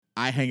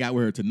might hang out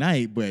with her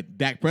tonight, but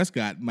Dak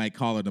Prescott might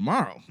call her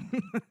tomorrow.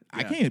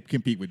 I can't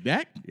compete with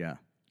Dak. Yeah.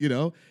 You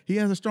know, he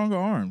has a stronger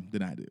arm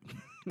than I do.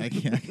 I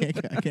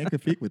can't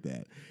compete with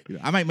that. You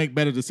know, I might make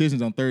better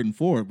decisions on 3rd and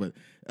 4, but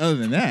other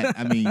than that,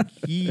 I mean,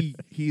 he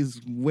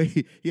has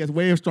way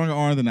a stronger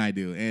arm than I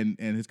do, and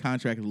his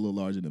contract is a little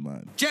larger than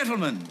mine.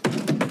 Gentlemen,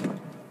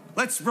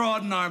 let's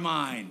broaden our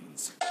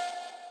minds.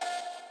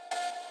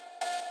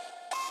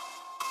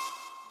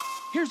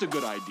 Here's a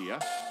good idea.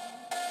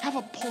 Have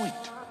a point.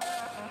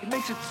 It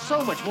makes it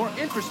so much more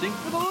interesting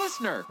for the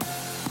listener.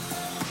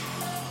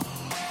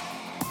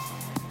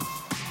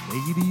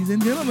 Ladies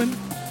and gentlemen,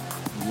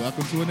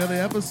 welcome to another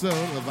episode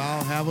of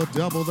I'll Have a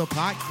Double, the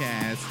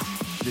podcast.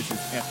 This is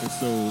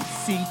episode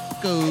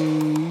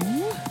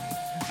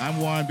 5. I'm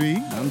Juan B.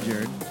 I'm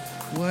Jared.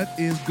 What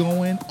is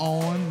going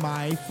on,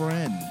 my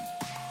friend?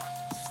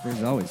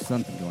 There's always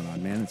something going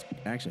on, man. It's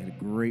actually had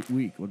a great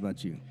week. What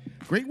about you?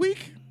 Great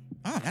week?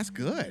 Oh, that's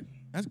good.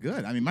 That's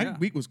good. I mean, my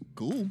week was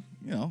cool.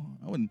 You know,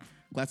 I wouldn't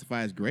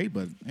classify as great,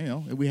 but, you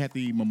know, we had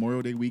the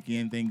Memorial Day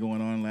weekend thing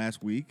going on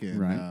last week,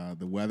 and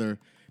the weather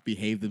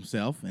behaved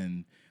themselves,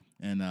 and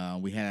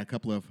we had a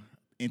couple of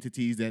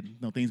entities that,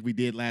 things we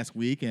did last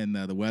week, and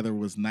the weather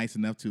was nice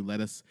enough to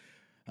let us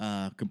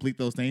complete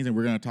those things, and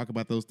we're going to talk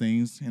about those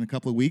things in a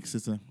couple of weeks.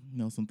 It's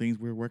some things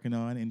we're working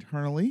on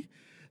internally.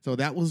 So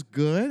that was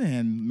good,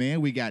 and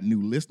man, we got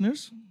new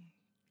listeners.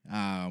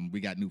 We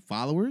got new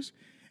followers.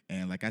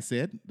 And like I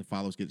said, the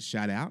followers get a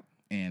shout out.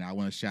 And I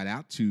want to shout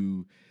out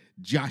to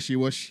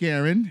Joshua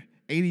Sharon,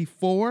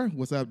 84.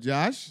 What's up,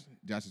 Josh?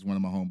 Josh is one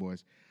of my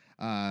homeboys.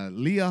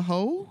 Leah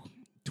Ho,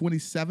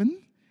 27.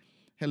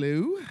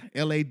 Hello.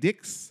 L.A.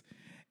 Dix.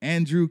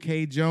 Andrew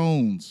K.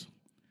 Jones.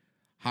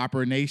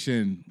 Hopper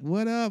Nation.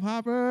 What up,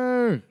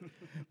 Hopper?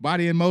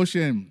 Body in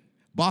Motion.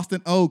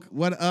 Boston Oak.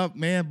 What up,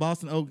 man?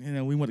 Boston Oak.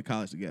 We went to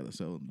college together,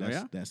 so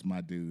that's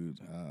my dude,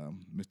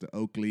 Mr.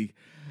 Oakley.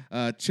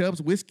 Chubb's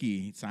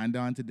Whiskey signed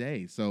on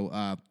today. So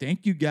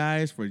thank you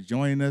guys for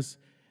joining us.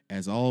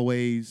 As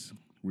always,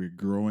 we're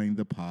growing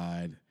the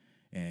pod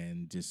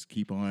and just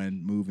keep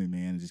on moving,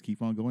 man, and just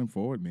keep on going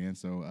forward, man.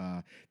 So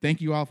thank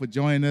you all for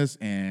joining us,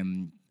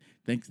 and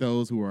thanks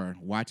those who are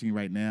watching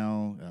right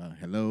now.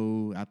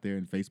 Hello out there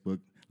in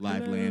Facebook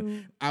Live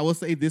land. I will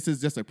say this is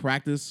just a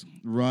practice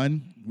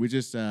run. We're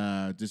just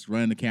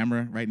running the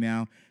camera right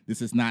now.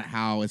 This is not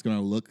how it's going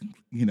to look,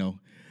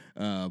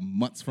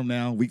 months from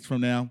now, weeks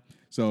from now.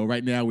 So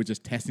right now we're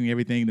just testing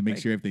everything to make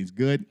sure everything's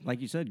good. Like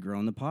you said,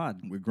 growing the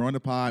pod. We're growing the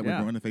pod. Yeah.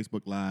 We're growing the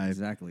Facebook Live.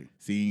 Exactly.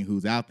 Seeing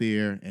who's out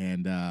there,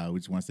 and we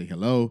just want to say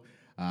hello.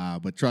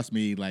 But trust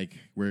me, like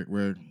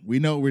we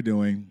know what we're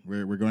doing.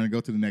 We're going to go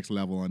to the next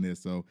level on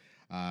this. So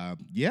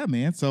yeah,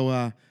 man.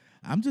 So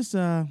I'm just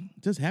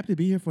happy to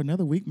be here for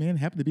another week, man.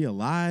 Happy to be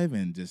alive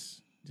and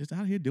just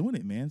out here doing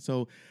it, man.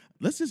 So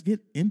let's just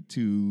get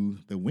into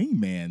the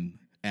Wingman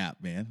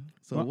app, man.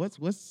 So what's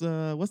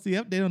the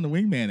update on the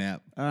Wingman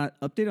app?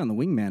 Update on the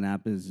Wingman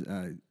app is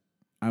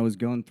I was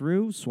going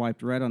through,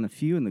 swiped right on a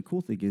few, and the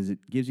cool thing is it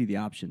gives you the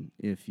option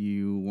if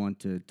you want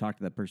to talk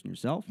to that person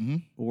yourself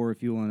or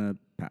if you want to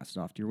pass it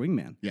off to your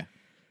wingman. Yeah.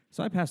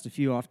 So I passed a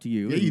few off to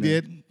you. Yeah, you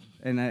did.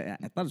 And I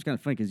thought it was kind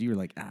of funny because you were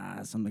like,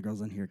 some of the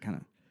girls on here kind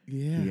of,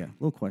 a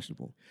little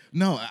questionable.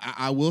 No,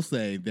 I will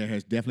say there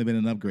has definitely been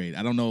an upgrade.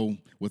 I don't know,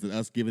 was it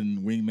us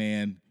giving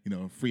Wingman,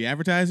 free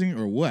advertising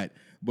or what?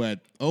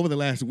 But over the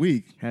last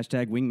week,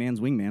 hashtag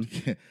Wingman's Wingman.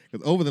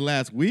 Because over the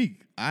last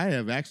week, I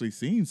have actually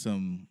seen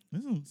some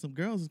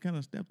girls that kind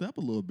of stepped up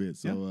a little bit.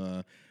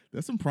 So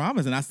there's some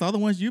promise, and I saw the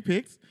ones you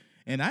picked,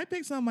 and I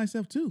picked some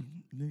myself too.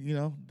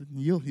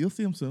 You'll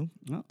see them soon.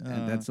 Well,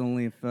 that's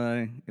only if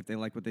they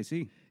like what they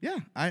see. Yeah,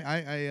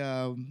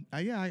 I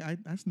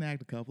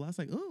snagged a couple. I was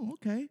like, oh,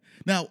 okay.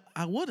 Now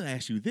I want to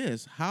ask you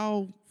this: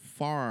 how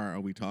far are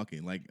we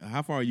talking? Like,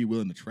 how far are you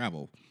willing to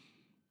travel?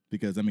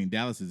 Because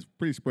Dallas is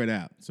pretty spread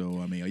out. So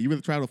are you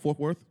willing to travel to Fort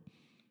Worth?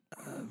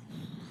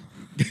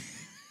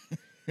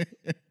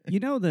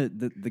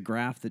 The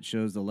graph that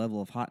shows the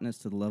level of hotness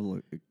to the level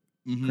of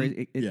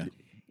crazy.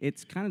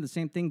 It's kind of the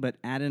same thing, but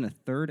add in a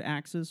third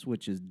axis,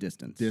 which is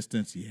distance.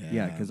 Distance, yeah.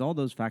 Yeah, because all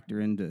those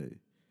factor into.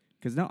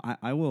 Because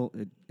I will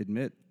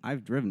admit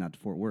I've driven out to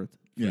Fort Worth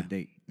for a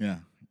date. Yeah,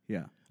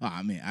 yeah. Oh,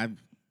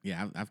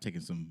 I've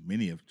taken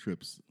many of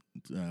trips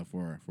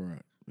for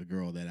a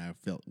girl that I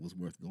felt was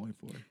worth going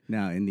for.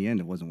 Now, in the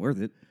end, it wasn't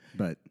worth it,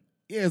 but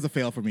yeah, it was a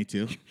fail for me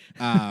too.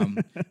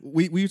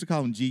 We used to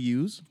call them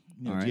GUs,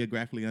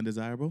 geographically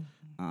undesirable.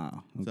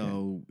 Okay.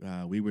 So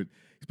we would.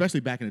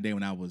 Especially back in the day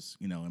when I was,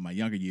 in my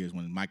younger years,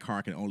 when my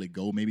car could only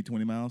go maybe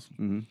 20 miles.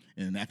 Mm-hmm.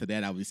 And after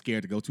that, I was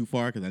scared to go too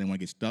far because I didn't want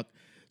to get stuck.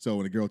 So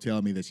when a girl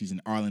tells me that she's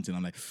in Arlington,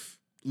 I'm like,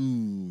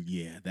 ooh,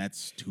 yeah,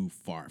 that's too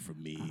far for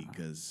me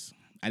because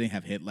I didn't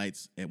have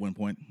headlights at one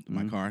point in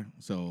my car,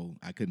 so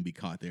I couldn't be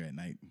caught there at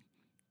night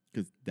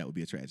because that would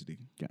be a tragedy.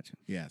 Gotcha.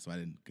 Yeah, so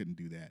I couldn't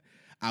do that.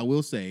 I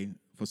will say,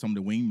 for some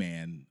of the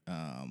Wingman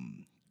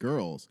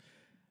girls,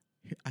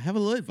 I have a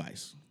little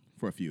advice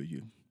for a few of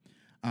you.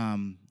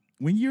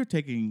 When you're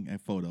taking a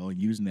photo and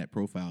using that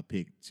profile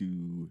pic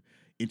to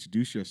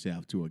introduce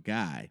yourself to a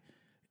guy,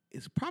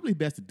 it's probably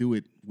best to do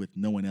it with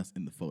no one else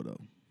in the photo,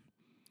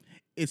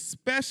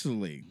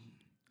 especially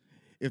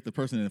if the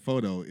person in the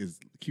photo is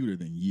cuter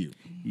than you.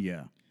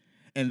 Yeah.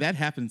 And that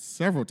happened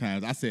several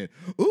times. I said,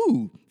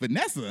 ooh,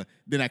 Vanessa.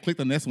 Then I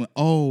clicked on this one.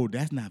 Oh,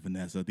 that's not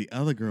Vanessa. The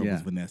other girl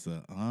was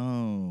Vanessa.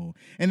 Oh.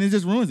 And it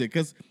just ruins it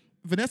because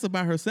Vanessa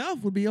by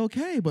herself would be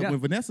okay. But when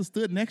Vanessa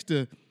stood next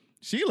to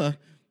Sheila,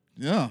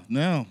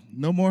 no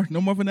more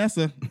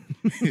Vanessa.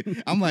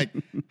 I'm like,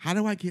 how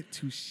do I get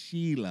to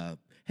Sheila?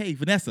 Hey,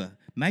 Vanessa,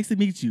 nice to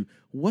meet you.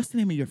 What's the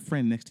name of your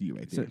friend next to you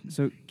right there?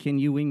 So can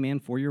you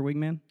wingman for your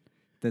wingman?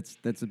 That's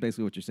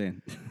basically what you're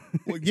saying.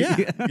 Well,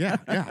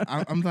 yeah.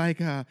 I'm like,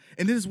 and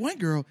this one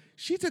girl,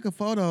 she took a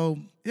photo.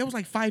 There was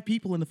like 5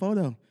 people in the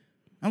photo.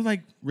 I was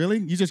like, really?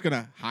 You just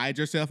gonna hide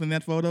yourself in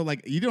that photo?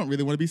 Like, you don't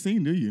really want to be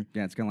seen, do you?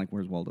 Yeah, it's kind of like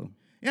Where's Waldo?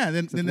 Yeah.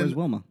 And then where's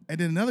Wilma? And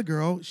then another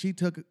girl, she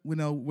took,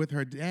 with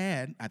her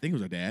dad. I think it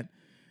was her dad.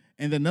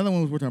 And then another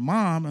one was with her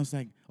mom. I was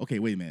like, okay,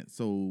 wait a minute.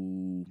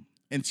 So,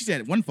 and she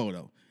said one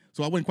photo.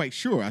 So I wasn't quite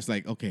sure. I was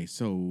like, okay,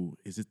 so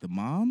is it the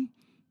mom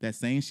that's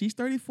saying she's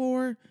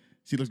 34?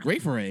 She looks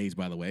great for her age,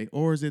 by the way.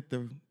 Or is it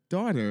the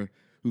daughter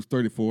who's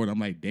 34? And I'm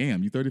like,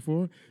 damn, you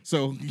 34?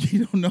 So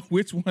you don't know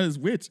which one is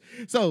which.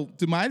 So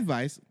to my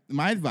advice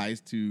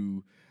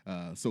to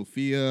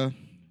Sophia,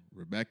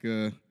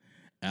 Rebecca,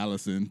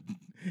 Allison,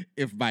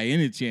 if by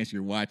any chance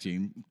you're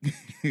watching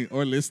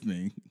or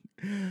listening,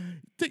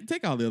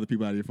 take all the other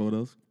people out of your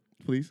photos,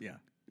 please. Yeah.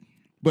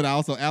 But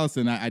also,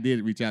 Allison, I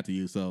did reach out to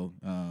you, so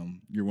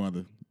you're one of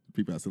the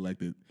people I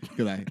selected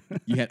because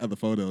you had other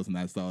photos, and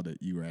I saw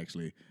that you were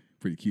actually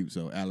pretty cute.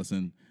 So,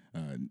 Allison,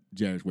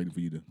 Jared's waiting for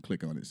you to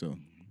click on it, so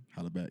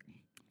holla back.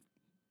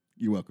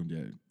 You're welcome,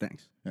 Jared.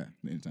 Thanks. Yeah,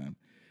 anytime.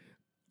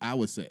 I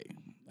will say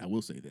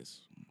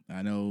this.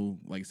 I know,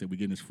 like I said, we're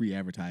getting this free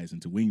advertising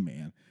to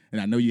Wingman,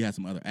 and I know you have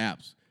some other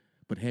apps,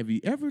 but have you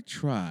ever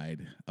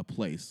tried a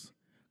place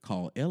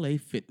called LA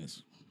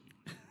Fitness?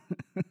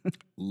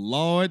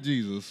 Lord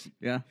Jesus.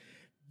 Yeah.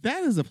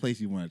 That is a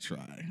place you want to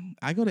try.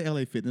 I go to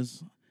LA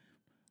Fitness,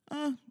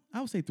 I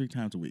would say 3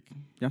 times a week.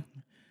 Yeah.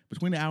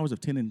 Between the hours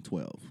of 10 and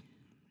 12.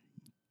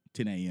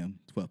 10 a.m.,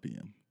 12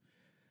 p.m.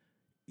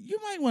 You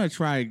might want to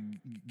try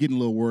getting a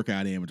little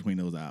workout in between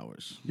those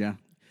hours. Yeah.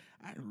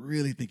 I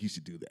really think you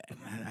should do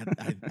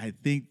that. I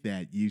think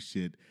that you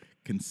should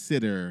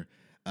consider,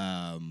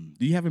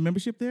 do you have a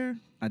membership there?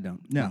 I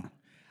don't. No.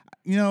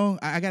 You know,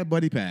 I got a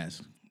buddy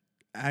pass.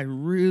 I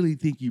really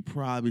think you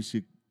probably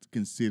should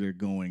consider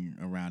going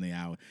around the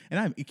hour. And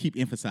I keep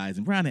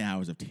emphasizing around the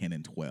hours of 10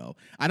 and 12.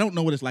 I don't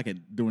know what it's like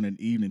during an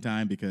evening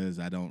time because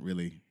I don't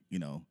really,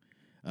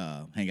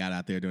 hang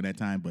out there during that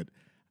time. But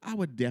I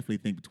would definitely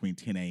think between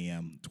 10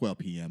 a.m., 12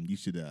 p.m., you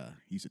should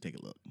take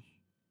a look.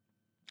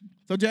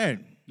 So,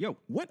 Jared,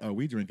 what are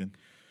we drinking?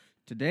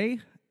 Today,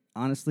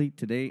 honestly,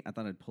 I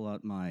thought I'd pull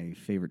out my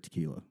favorite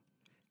tequila.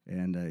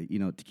 And,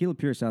 Tequila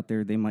Purists out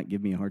there, they might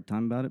give me a hard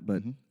time about it,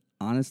 but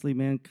honestly,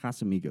 man,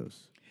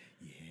 Casamigos.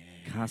 Yeah.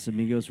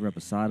 Casamigos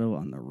Reposado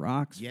on the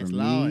rocks. Yes, for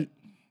Lord. me,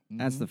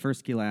 that's the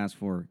first tequila I ask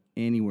for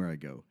anywhere I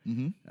go.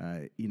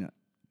 Mm-hmm.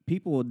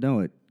 People would know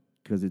it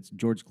because it's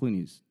George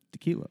Clooney's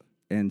tequila.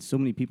 And so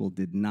many people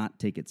did not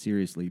take it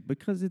seriously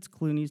because it's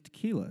Clooney's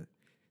tequila.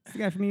 It's the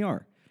guy from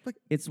ER. But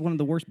it's one of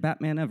the worst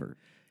Batman ever.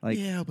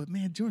 Yeah, but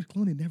man, George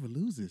Clooney never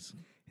loses.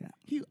 Yeah.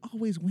 He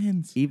always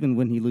wins. Even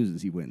when he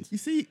loses, he wins. You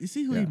see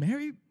who he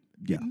married?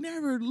 He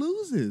never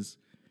loses.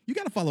 You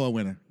got to follow a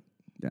winner.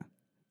 Yeah,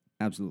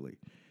 absolutely.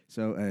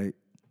 So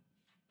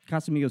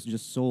Casamigos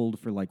just sold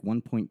for like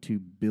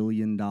 $1.2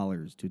 billion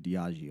to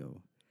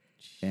Diageo.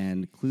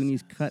 And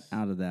Clooney's cut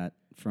out of that,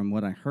 from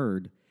what I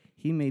heard,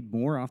 he made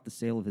more off the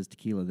sale of his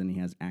tequila than he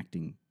has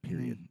acting,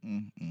 period.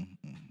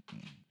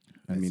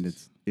 I mean,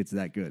 it's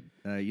that good.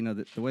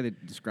 The way they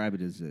describe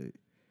it is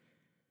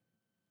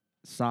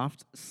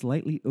soft,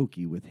 slightly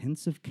oaky with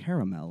hints of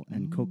caramel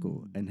and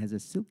cocoa, and has a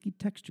silky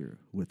texture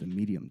with a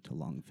medium to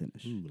long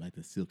finish. Ooh, like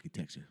the silky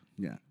texture.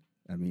 Yeah.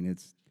 I mean,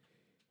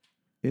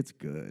 it's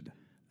good.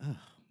 Oh,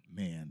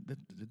 man.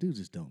 The dudes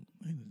just don't.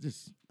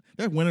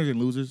 There are winners and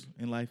losers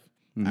in life.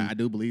 Mm-hmm. I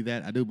do believe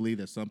that. I do believe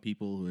that some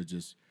people who are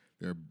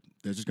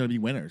they're just going to be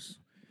winners.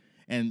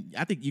 And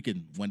I think you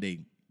can one day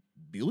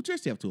build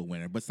yourself to a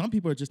winner, but some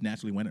people are just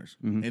naturally winners.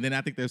 Mm-hmm. And then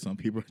I think there's some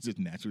people who are just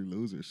naturally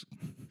losers.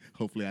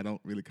 Hopefully I don't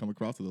really come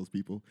across to those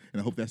people,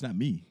 and I hope that's not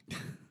me.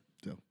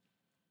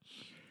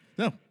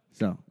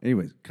 So,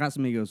 anyways,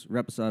 Casamigos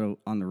Reposado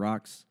on the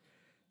rocks.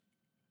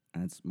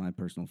 That's my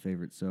personal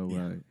favorite.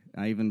 So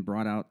I even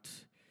brought out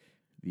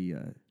the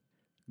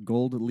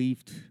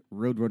gold-leafed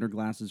Roadrunner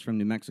glasses from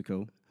New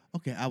Mexico.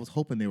 Okay, I was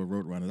hoping they were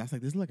Roadrunners. I was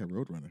like, this is like a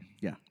Roadrunner.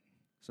 Yeah.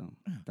 So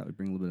that would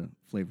bring a little bit of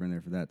flavor in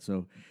there for that.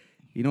 So,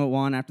 you know what,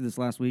 Juan, after this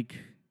last week,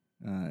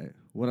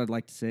 what I'd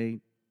like to say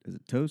is a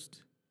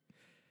toast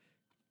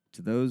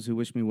to those who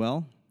wish me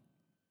well,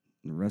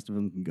 and the rest of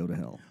them can go to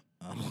hell.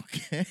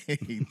 Okay,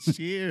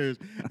 cheers,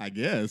 I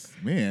guess.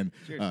 Man,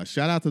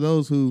 shout out to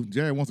those who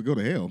Jared wants to go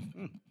to hell.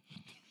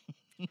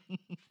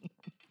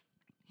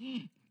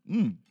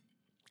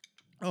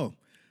 Oh,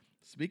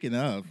 speaking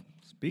of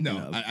Speaking no,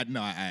 of.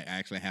 I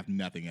actually have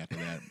nothing after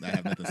that. I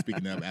have nothing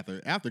speaking of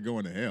after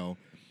going to hell.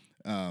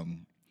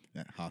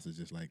 That Haas is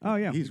just like, oh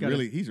yeah,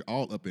 he's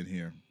all up in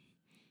here.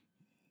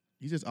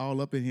 He's just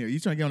all up in here. You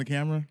trying to get on the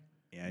camera?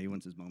 Yeah, he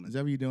wants his moment. Is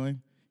that what you're doing?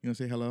 You want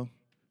to say hello?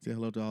 Say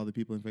hello to all the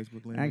people in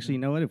Facebook land? Actually, you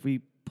know what? If we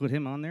put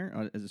him on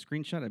there as a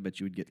screenshot, I bet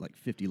you would get like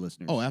 50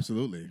 listeners. Oh,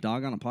 absolutely.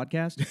 Dog on a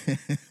podcast?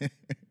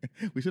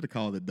 We should have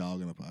called it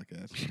Dog on a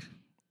Podcast.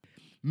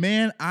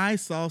 Man, I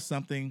saw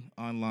something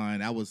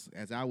online.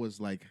 As I was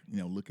like,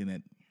 looking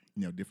at,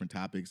 different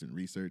topics and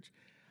research,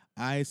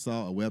 I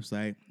saw a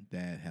website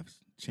that has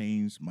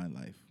changed my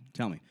life.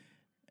 Tell me.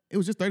 It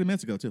was just 30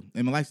 minutes ago, too.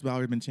 And my life's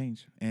already been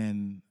changed.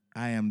 And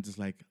I am just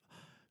like,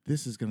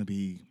 this is going to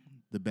be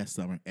the best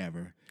summer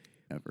ever.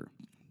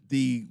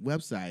 The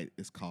website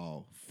is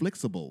called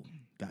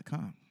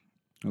Flixable.com.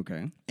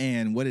 Okay.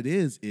 And what it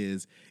is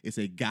it's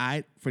a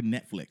guide for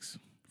Netflix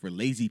for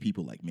lazy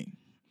people like me.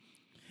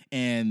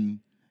 And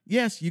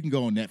yes, you can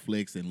go on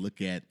Netflix and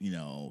look at,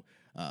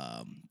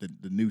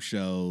 the new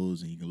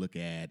shows, and you can look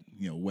at,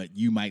 what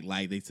you might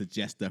like. They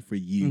suggest stuff for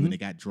you, and they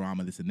got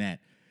drama, this and that.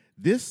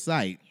 This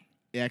site,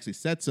 it actually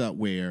sets up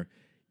where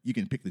you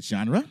can pick the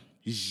genre,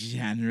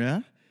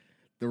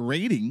 the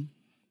rating,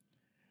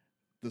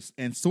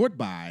 and sort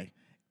by,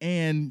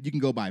 and you can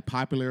go by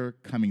popular,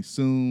 coming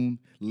soon,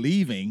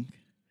 leaving,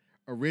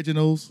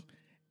 originals,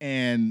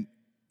 and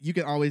you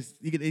can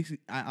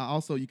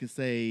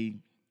say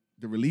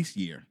the release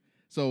year.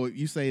 So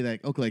you say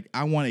that, okay, like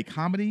I want a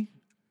comedy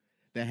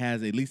that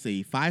has at least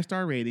a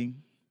 5-star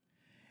rating,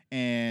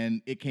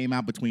 and it came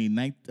out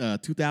between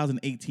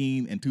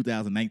 2018 and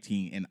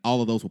 2019, and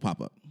all of those will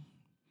pop up.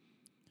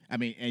 I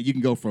mean, and you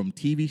can go from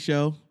TV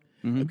show,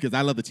 because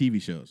I love the TV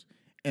shows.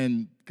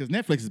 And because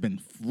Netflix has been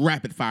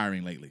rapid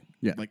firing lately.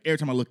 Yeah. Like every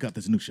time I look up,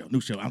 there's a new show.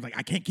 I was like,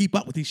 I can't keep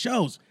up with these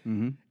shows.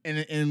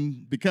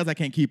 And because I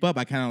can't keep up,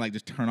 I kind of like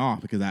just turn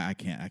off because I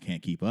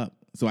can't keep up.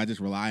 So I just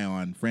rely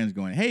on friends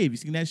going, hey, have you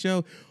seen that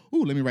show?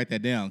 Ooh, let me write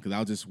that down because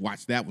I'll just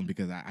watch that one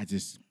because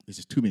it's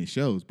just too many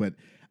shows. But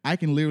I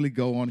can literally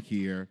go on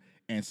here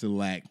and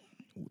select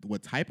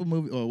what type of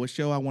movie or what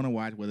show I want to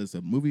watch, whether it's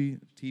a movie,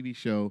 TV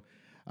show,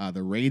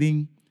 the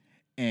rating,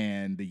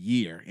 and the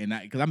year. And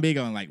because I'm big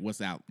on like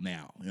what's out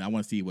now. And I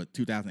want to see what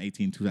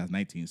 2018,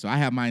 2019. So I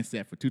have mine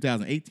set for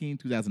 2018,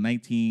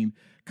 2019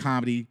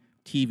 comedy,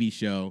 TV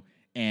show,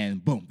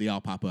 and boom, they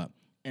all pop up.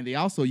 And they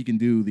also, you can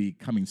do the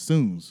coming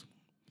soons.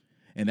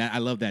 And I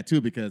love that too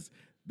because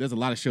there's a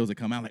lot of shows that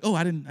come out like, oh,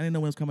 I didn't know when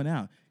it was coming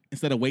out.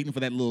 Instead of waiting for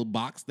that little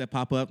box that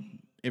pop up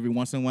every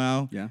once in a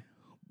while. Yeah.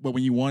 But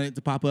when you want it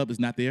to pop up, it's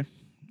not there.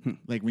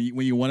 Like when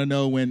you want to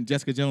know when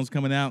Jessica Jones is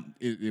coming out,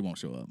 it won't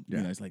show up.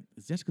 Yeah. It's like,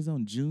 is Jessica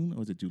Jones June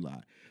or is it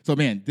July? So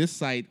man, this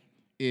site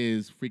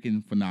is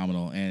freaking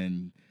phenomenal,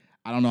 and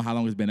I don't know how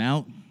long it's been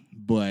out,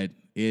 but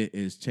it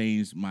has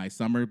changed my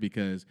summer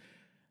because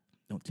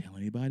don't tell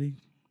anybody,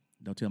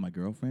 don't tell my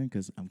girlfriend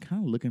because I'm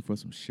kind of looking for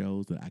some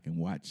shows that I can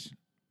watch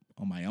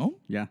on my own.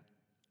 Yeah.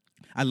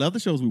 I love the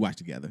shows we watch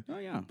together. Oh,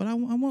 yeah. But I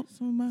want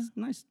some of my... It's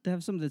nice to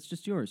have something that's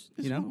just yours,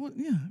 you know?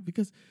 Yeah,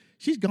 because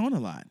she's gone a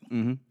lot.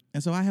 Mm-hmm.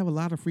 And so I have a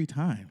lot of free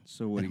time.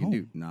 So what do you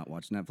do? Not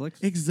watch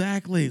Netflix?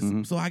 Exactly.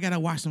 Mm-hmm. So I got to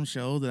watch some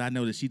shows that I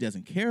know that she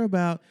doesn't care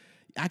about.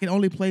 I can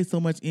only play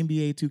so much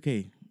NBA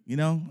 2K. You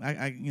know,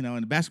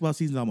 and the basketball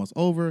season's almost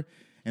over.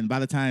 And by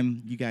the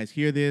time you guys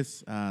hear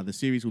this, the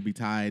series will be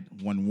tied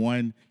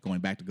 1-1, going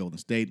back to Golden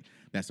State.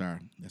 That's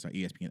our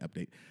ESPN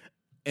update.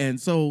 And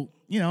so,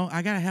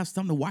 I got to have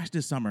something to watch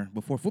this summer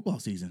before football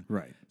season.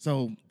 Right.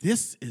 So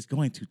this is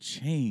going to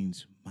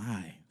change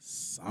my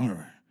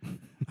summer.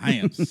 I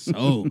am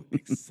so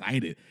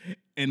excited.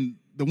 And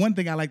the one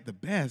thing I like the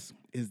best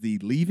is the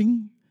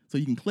leaving. So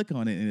you can click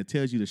on it, and it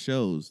tells you the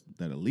shows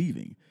that are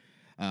leaving.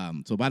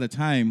 So by the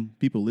time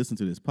people listen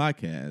to this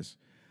podcast,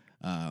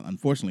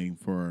 unfortunately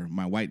for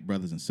my white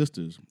brothers and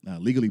sisters,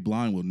 Legally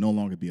Blonde will no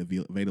longer be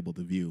available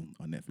to view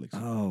on Netflix.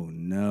 Oh,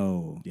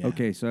 no. Yeah.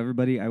 Okay, so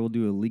everybody, I will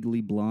do a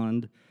Legally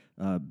Blonde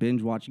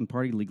binge watching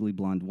party, Legally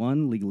Blonde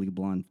 1, Legally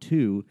Blonde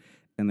 2,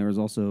 and there was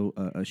also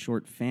a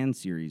short fan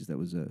series that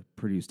was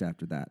produced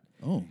after that.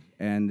 Oh.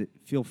 And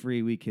feel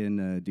free, we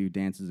can do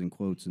dances and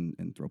quotes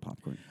and throw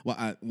popcorn.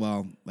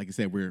 Well, like I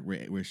said,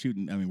 we're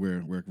shooting. I mean,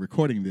 we're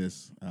recording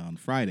this on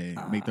Friday,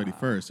 May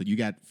 31st. So you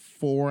got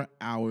 4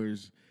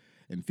 hours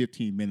and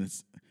 15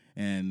 minutes,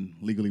 and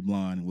Legally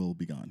Blonde will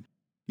be gone.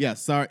 Yeah,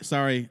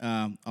 sorry,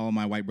 all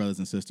my white brothers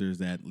and sisters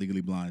that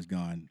Legally Blonde is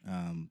gone,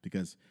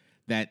 because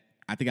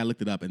I think I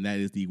looked it up, and that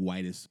is the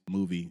whitest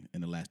movie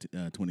in the last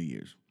 20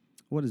 years.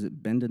 What is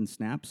it, Bend and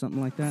Snap, something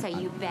like that? So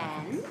you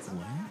bend.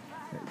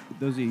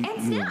 Those of you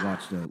who have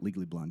watched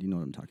Legally Blonde, you know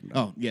what I'm talking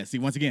about. Oh, yeah. See,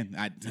 once again,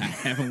 I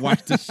haven't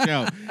watched the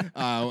show.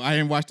 I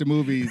haven't watched the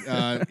movies,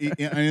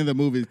 any of the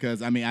movies,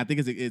 because, I mean, I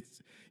think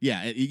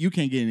you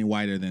can't get any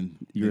whiter than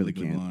You really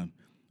Legally can't. Blonde.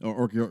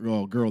 Or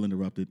Girl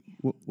Interrupted.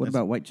 What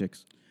about white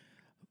chicks?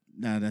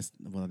 No,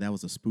 that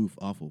was a spoof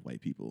off of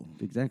white people.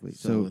 Exactly.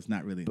 So it's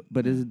not really.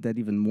 But isn't that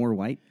even more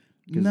white?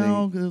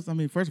 No, because, I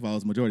mean, first of all,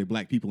 it's majority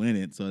black people in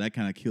it, so that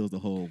kind of kills the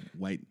whole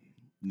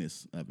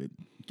whiteness of it.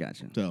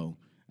 Gotcha. So,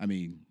 I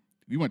mean,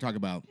 you want to talk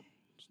about,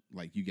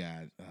 like, you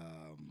got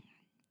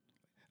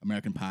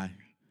American Pie.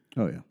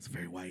 Oh, yeah. It's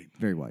very white.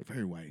 Very white.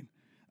 Very white.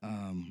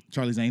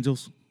 Charlie's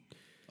Angels.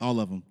 All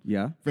of them.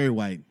 Yeah. Very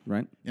white.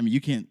 Right. I mean, you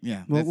can't,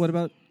 Well, what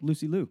about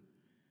Lucy Liu?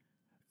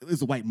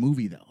 It's a white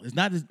movie, though. It's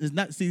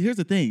not, see, here's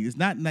the thing. It's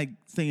not like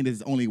saying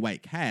it's only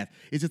white cast.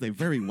 It's just a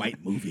very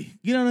white movie.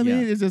 You know what I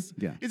mean?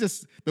 Yeah. It's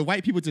just, the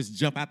white people just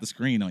jump out the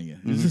screen on you.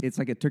 Mm-hmm. It's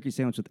like a turkey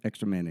sandwich with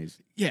extra mayonnaise.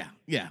 Yeah.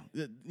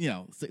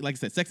 Like I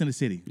said, Sex and the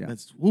City. Yeah.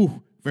 That's,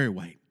 very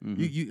white. I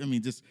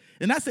mean, just,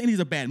 and not saying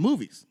these are bad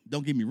movies.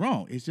 Don't get me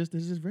wrong. It's just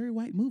very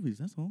white movies.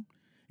 That's all.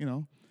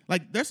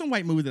 Like there's some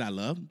white movies that I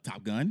love.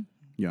 Top Gun.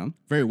 Yeah.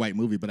 Very white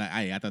movie, but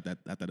I thought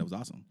that was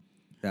awesome.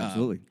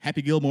 Absolutely.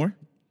 Happy Gilmore.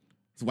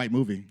 It's a white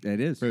movie. It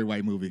is. Very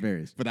white movie.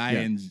 Very. But I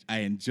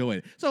enjoy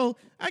it. So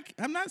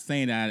I'm not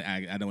saying that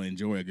I don't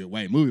enjoy a good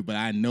white movie, but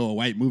I know a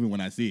white movie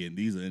when I see it.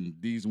 And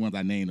these ones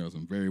I named are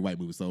some very white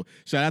movies. So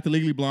shout out to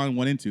Legally Blonde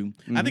 1 and 2.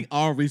 Mm-hmm. I think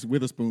all Reese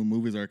Witherspoon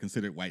movies are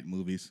considered white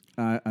movies.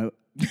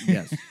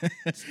 Yes.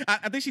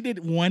 I think she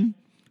did one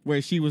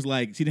where she was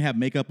like, she didn't have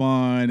makeup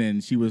on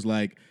and she was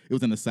like, it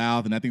was in the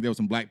South and I think there were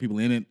some black people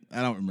in it.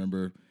 I don't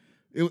remember.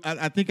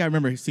 I think I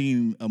remember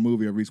seeing a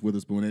movie of Reese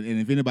Witherspoon, and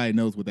if anybody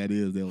knows what that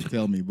is, they'll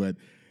tell me. But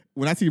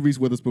when I see Reese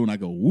Witherspoon, I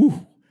go,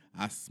 woo,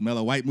 I smell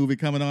a white movie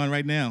coming on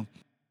right now.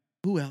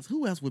 Who else?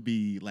 Who else would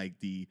be like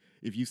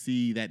if you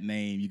see that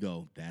name, you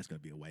go, that's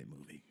going to be a white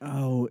movie.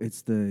 Oh,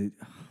 it's the...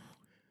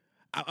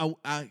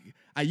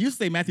 I used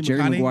to say Matthew Jerry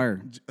McConaughey.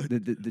 Maguire.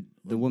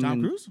 The woman...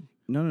 Tom Cruise?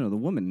 No, the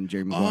woman in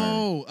Jerry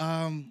Maguire.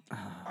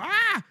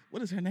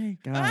 What is her name?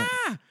 God.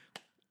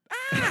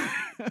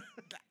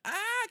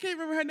 I can't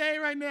remember her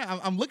name right now.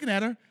 I'm looking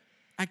at her.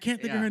 I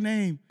can't think of her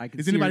name.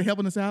 Is see anybody her.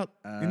 helping us out?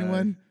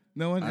 Anyone?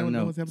 No one?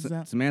 No one's helping us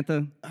out?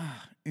 Samantha.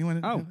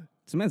 Anyone? Oh,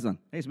 Samantha's on.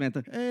 Hey,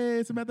 Samantha.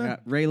 Hey,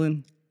 Samantha.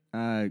 Raylan.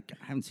 I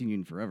haven't seen you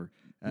in forever.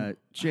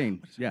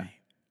 Shane. Yeah.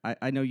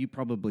 I know you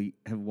probably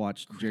have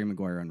watched Jerry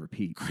Maguire on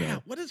repeat. Crap.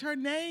 So. What is her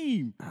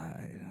name?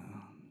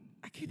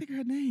 I can't think of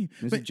her name.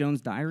 Mrs.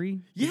 Jones'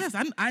 Diary? Yes,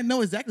 I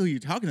know exactly who you're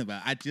talking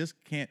about. I just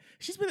can't.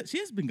 She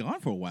has been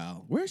gone for a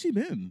while. Where has she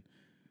been?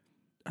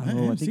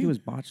 Oh, I think it was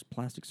botched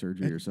plastic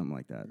surgery or something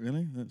like that.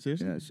 Really?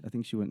 Seriously? Yeah, I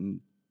think she went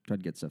and tried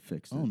to get stuff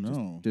fixed. Oh, no.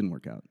 Just didn't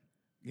work out.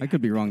 Yeah, I could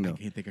be wrong, though. I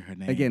can't think of her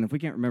name. Again, if we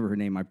can't remember her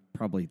name, I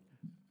probably,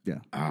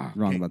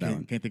 wrong about that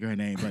one. Can't think of her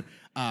name. But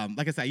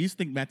like I said, I used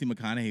to think Matthew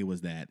McConaughey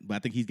was that, but I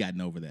think he's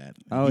gotten over that.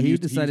 Oh, he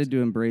decided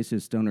to embrace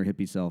his stoner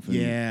hippie self.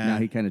 And now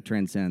he kind of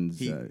transcends.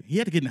 He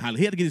had to get in Hollywood.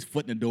 He had to get his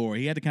foot in the door.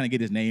 He had to kind of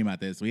get his name out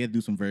there. So he had to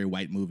do some very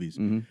white movies.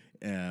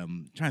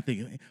 Mm-hmm. Trying to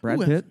think. Brad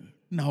Pitt?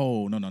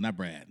 No, not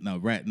Brad. No,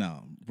 Brad.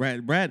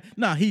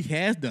 No, he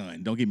has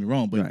done. Don't get me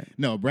wrong, but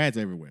no, Brad's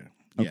everywhere.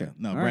 Okay. Yeah,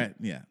 no, All Brad. right.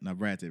 Yeah, no,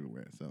 Brad's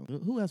everywhere. So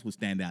who else would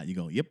stand out? You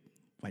go, yep,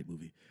 white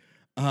movie.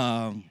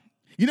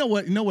 You know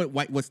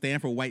what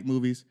stand for white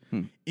movies?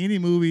 Any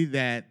movie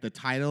that the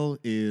title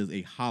is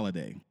a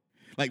holiday.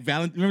 Like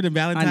remember the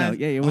Valentine's? I know,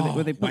 yeah.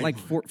 Where they put like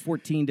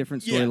 14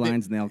 different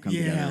storylines and they all come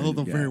together. Yeah, those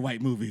are very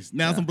white movies.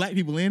 Now some black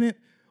people in it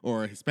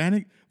or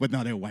Hispanic, but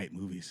no, they're white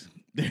movies.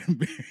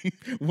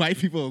 White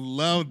people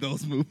love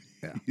those movies.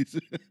 Yeah.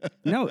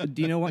 No,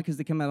 do you know why? Because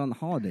they come out on the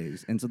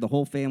holidays, and so the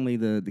whole family,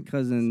 the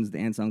cousins, the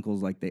aunts,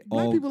 uncles, like they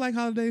all. Black people like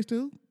holidays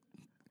too.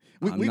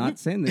 I'm not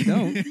saying they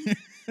don't.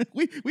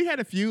 we had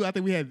a few. I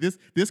think we had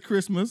this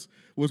Christmas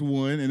was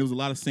one, and there was a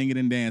lot of singing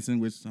and dancing,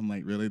 which I'm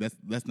like, really,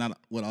 that's not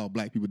what all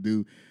black people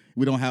do.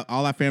 We don't have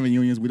all our family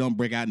reunions. We don't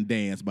break out and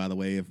dance. By the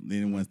way, if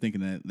anyone's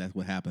thinking that that's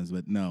what happens,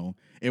 but no,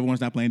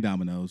 everyone's not playing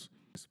dominoes.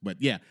 But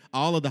yeah,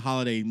 all of the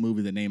holiday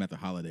movies that name after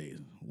holidays,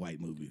 white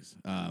movies.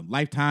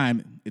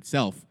 Lifetime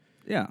itself,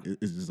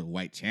 is just a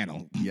white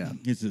channel. Yeah,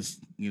 it's just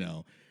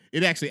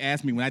It actually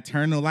asked me when I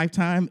turn on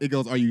Lifetime. It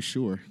goes, "Are you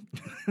sure?"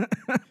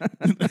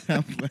 I'm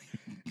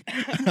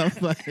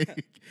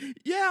like,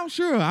 yeah, I'm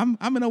sure. I'm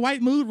in a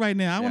white mood right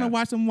now. I want to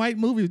watch some white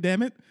movies.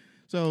 Damn it!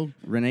 So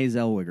Renee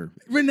Zellweger.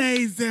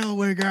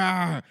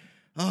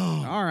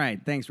 Oh, all right.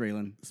 Thanks,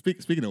 Raylan.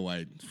 Speaking of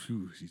white,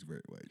 she's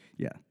very white.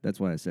 Yeah, that's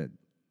why I said.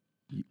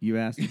 You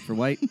asked for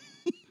white.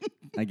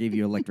 I gave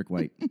you electric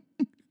white.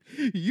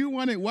 You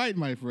wanted white,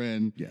 my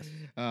friend. Yes.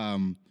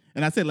 And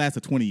I said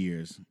lasted 20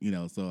 years,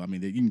 so, I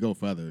mean, you can go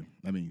further.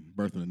 I mean,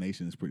 Birth of the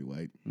Nation is pretty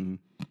white. Mm-hmm.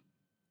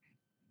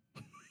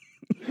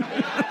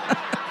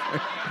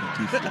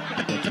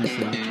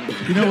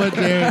 You know what,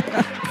 Jared?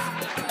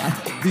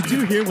 Did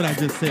you hear what I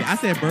just said? I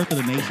said Birth of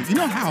the Nation. You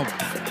know how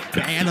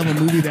bad of a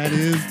movie that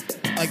is?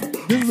 Like,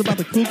 this is about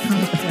the Ku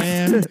Klux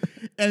Klan,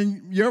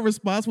 and your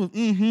response was,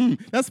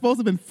 that's supposed to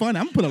have been fun.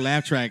 I'm going to put a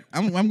laugh track.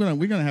 We're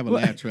going to have a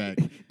laugh track.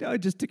 No, I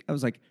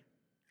was like,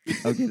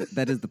 okay,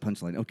 that is the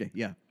punchline. Okay,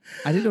 yeah.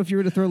 I didn't know if you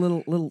were to throw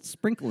a little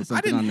sprinkle or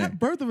something on there. I didn't have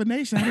Birth of a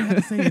Nation. I didn't have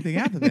to say anything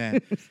after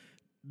that.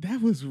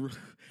 That was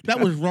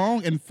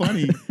wrong and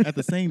funny at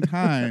the same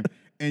time.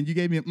 And you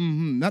gave me a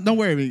Don't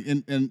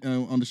worry.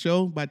 On the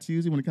show by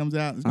Tuesday when it comes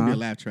out, it's going to be a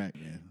laugh track,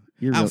 man.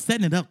 I was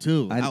setting it up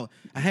too.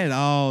 I had it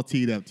all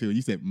teed up too.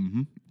 You said,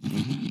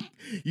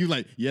 You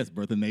like, yes,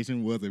 Birth of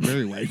Nation was a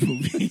very white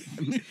movie.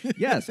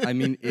 Yes, I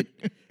mean it.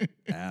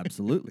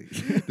 Absolutely.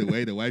 The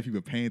way the white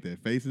people paint their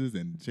faces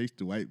and chase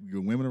the white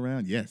women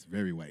around, yes,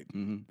 very white,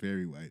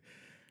 very white.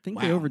 I think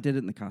they overdid it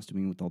in the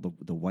costuming with all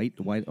the white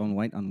on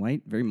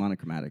white, very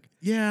monochromatic.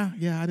 Yeah,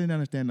 I didn't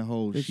understand the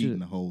whole sheet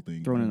and the whole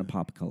thing. Thrown in a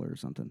pop color or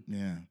something.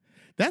 Yeah,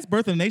 that's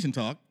Birth of the Nation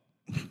talk.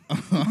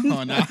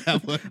 On I'll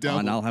Have a Double.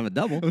 On I'll Have a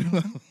Double.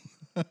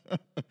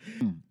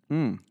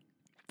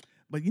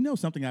 But you know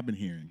something I've been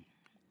hearing?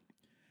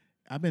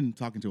 I've been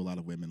talking to a lot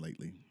of women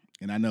lately,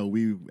 and I know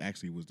we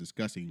actually was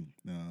discussing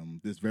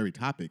this very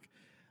topic.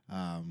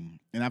 And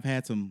I've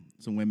had some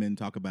women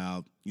talk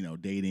about,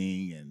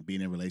 dating and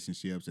being in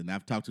relationships, and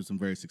I've talked to some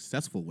very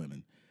successful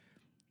women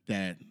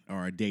that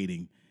are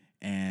dating,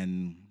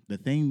 and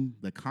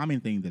the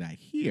common thing that I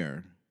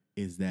hear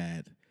is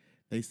that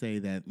they say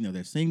that,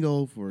 they're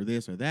single for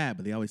this or that,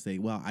 but they always say,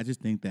 well, I just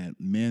think that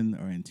men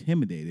are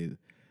intimidated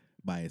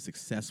by a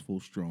successful,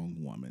 strong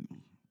woman.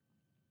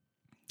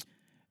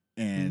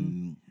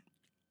 And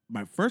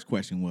my first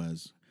question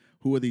was,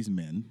 who are these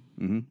men?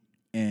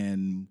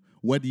 And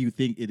what do you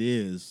think it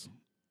is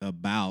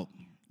about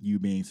you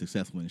being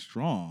successful and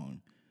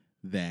strong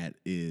that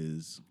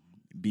is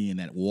being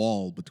that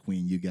wall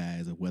between you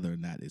guys of whether or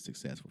not it's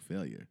success or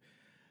failure?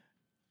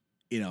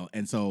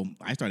 And so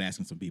I started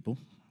asking some people.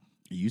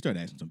 You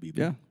started asking some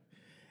people. Yeah.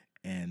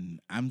 And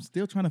I'm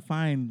still trying to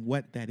find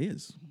what that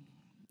is.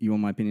 You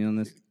want my opinion on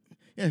this?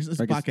 Yeah, it's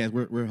a podcast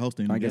we're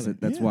hosting I guess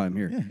that's why I'm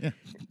here. Yeah.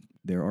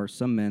 There are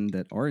some men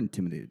that are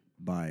intimidated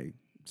by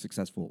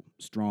successful,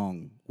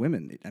 strong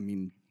women. I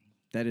mean,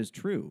 that is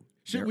true.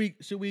 Should we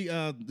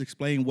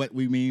explain what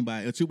we mean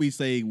by? Or should we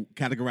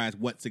categorize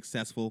what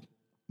successful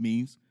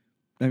means?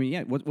 I mean,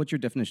 yeah. What's your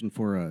definition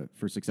for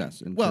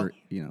success and for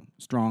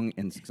strong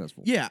and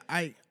successful? Yeah,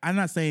 I'm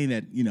not saying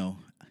that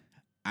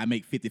I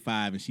make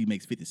 55 and she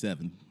makes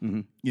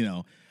 57.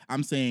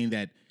 I'm saying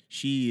that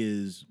she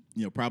is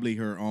probably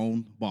her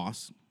own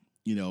boss,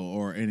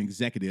 or an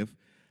executive.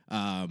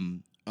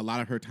 A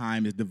lot of her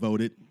time is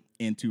devoted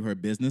into her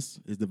business,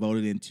 is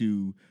devoted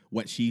into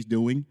what she's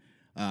doing.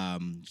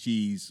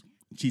 She's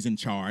in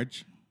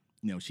charge.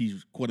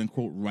 She's quote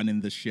unquote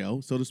running the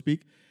show, so to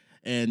speak.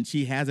 And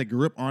she has a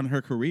grip on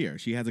her career.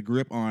 She has a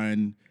grip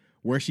on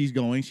where she's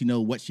going. She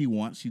knows what she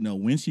wants. She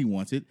knows when she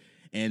wants it.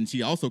 And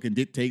she also can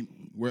dictate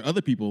where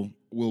other people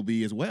will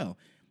be as well.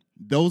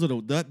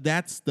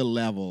 That's the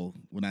level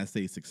when I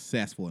say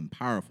successful and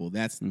powerful.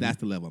 That's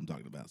the level I'm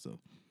talking about. So,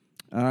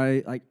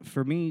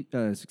 for me,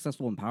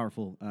 successful and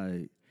powerful.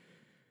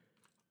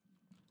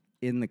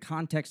 In the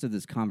context of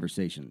this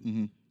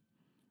conversation,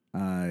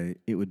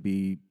 it would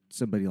be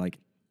somebody like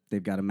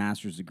they've got a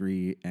master's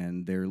degree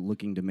and they're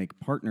looking to make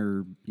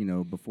partner,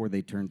 before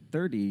they turn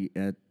 30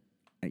 at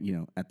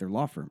their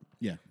law firm.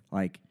 Yeah,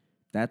 like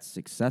that's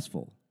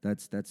successful.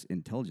 That's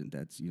intelligent.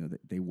 That's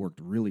they worked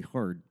really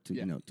hard to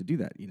to do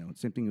that.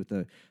 Same thing with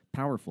the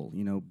powerful.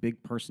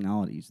 Big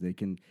personalities. They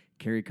can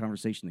carry a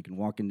conversation. They can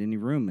walk into any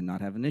room and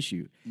not have an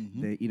issue.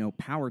 They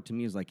power to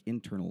me is like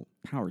internal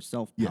power,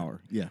 self power.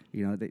 Yeah.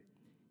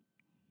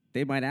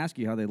 They might ask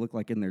you how they look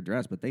like in their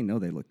dress, but they know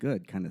they look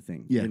good, kind of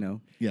thing. Yeah.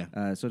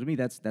 Yeah. So to me,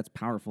 that's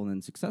powerful.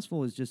 And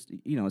successful is just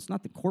it's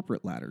not the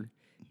corporate ladder.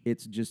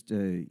 It's just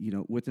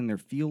within their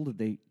field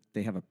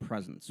they have a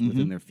presence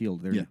within their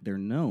field. They're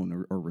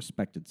known or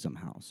respected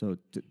somehow. So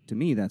to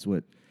me, that's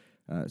what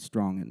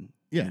strong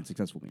and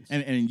successful means.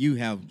 And you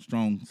have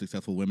strong,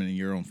 successful women in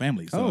your own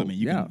family. So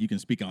you can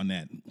speak on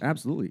that.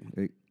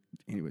 Absolutely.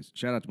 Anyways,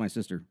 shout out to my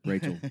sister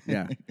Rachel.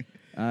 Yeah.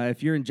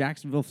 If you're in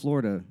Jacksonville,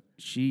 Florida,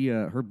 she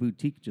her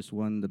boutique just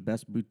won the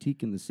best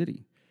boutique in the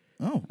city.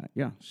 Oh,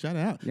 yeah. Shout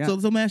out. Yeah. So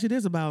let me ask you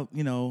this about,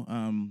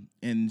 and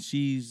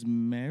she's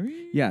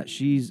married? Yeah,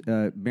 she's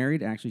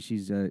married. Actually,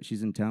 she's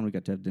in town. We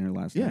got to have dinner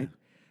last night.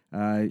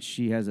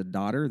 She has a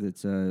daughter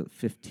that's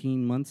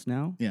 15 months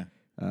now. Yeah.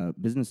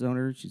 Business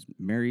owner. She's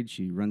married.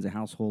 She runs a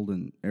household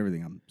and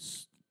everything. I'm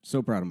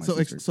so proud of my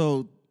sister.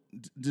 So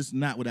just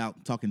not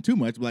without talking too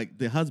much, like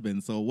the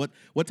husband. So what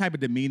type of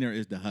demeanor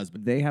is the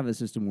husband? They have a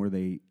system where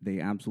they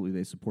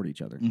absolutely support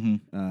each other.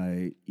 When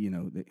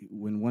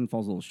one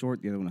falls a little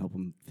short, the other one will help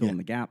them fill in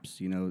the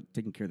gaps.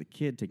 Taking care of the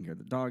kid, taking care of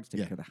the dogs,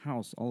 taking care of the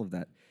house, all of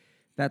that.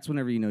 That's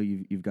whenever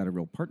you've got a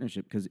real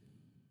partnership, because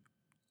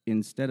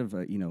instead of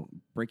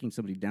breaking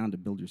somebody down to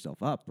build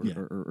yourself up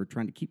or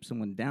trying to keep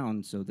someone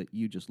down so that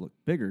you just look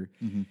bigger,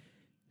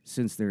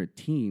 since they're a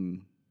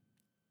team.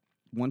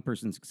 One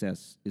person's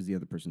success is the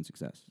other person's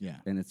success. Yeah.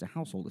 And it's a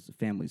household, it's a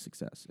family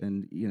success.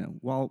 And,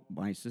 while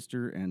my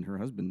sister and her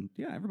husband,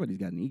 everybody's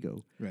got an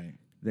ego. Right.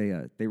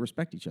 They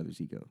respect each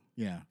other's ego.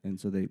 Yeah. And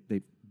so they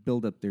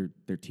build up their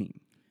team.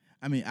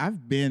 I mean,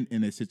 I've been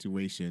in a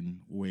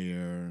situation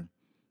where,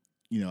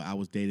 I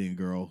was dating a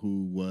girl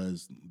who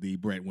was the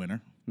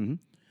breadwinner.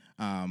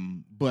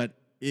 But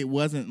it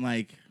wasn't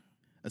like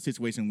a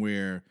situation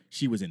where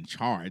she was in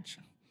charge.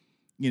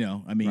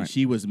 Right.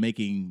 She was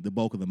making the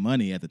bulk of the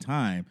money at the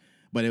time.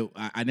 But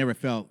I never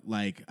felt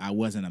like I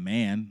wasn't a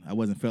man. I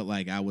wasn't felt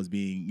like I was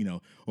being,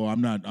 I'm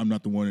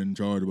not the one in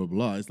charge, blah, blah,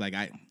 blah. It's like,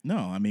 no,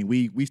 I mean,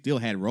 we still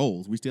had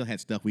roles. We still had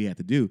stuff we had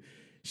to do.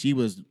 She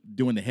was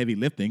doing the heavy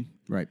lifting.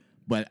 Right.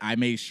 But I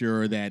made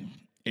sure that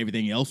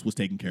everything else was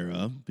taken care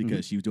of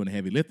because she was doing the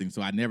heavy lifting.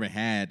 So I never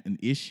had an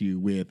issue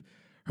with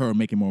her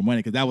making more money,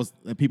 because that was,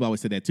 people always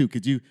said that too.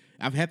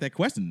 I've had that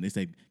question. They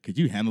say, could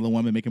you handle a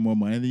woman making more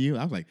money than you?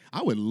 I was like,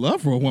 I would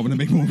love for a woman to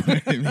make more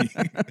money than me.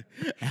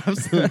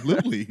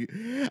 Absolutely.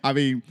 I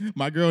mean,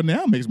 my girl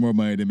now makes more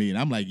money than me, and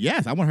I'm like,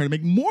 yes, I want her to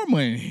make more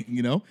money.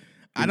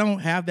 I don't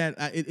have that.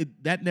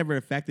 That never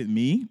affected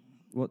me.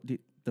 Well,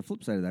 the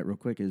flip side of that, real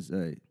quick, is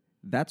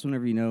that's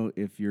whenever you know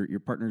if your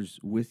partner's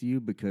with you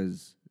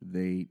because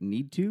they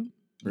need to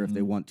or if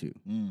they want to.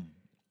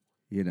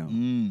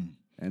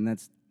 And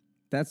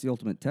that's the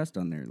ultimate test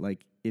on there.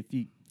 Like, if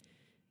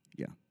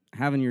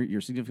having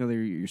your significant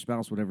other, your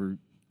spouse, whatever,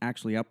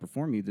 actually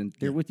outperform you, then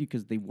they're with you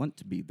because they want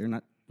to be. They're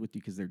not with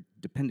you because they're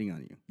depending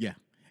on you. Yeah.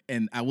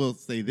 And I will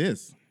say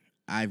this.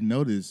 I've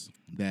noticed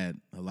that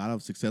a lot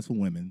of successful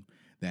women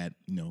that,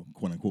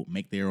 quote unquote,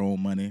 make their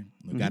own money,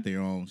 got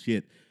their own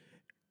shit,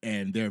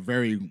 and they're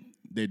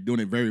doing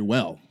it very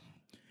well.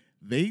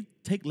 They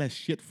take less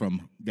shit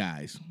from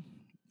guys.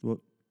 Well,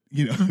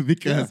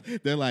 because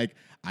they're like,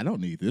 I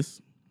don't need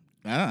this.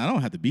 I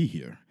don't have to be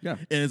here. Yeah.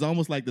 And it's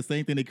almost like the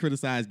same thing they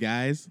criticize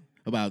guys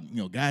about,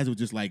 guys would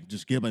just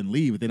give up and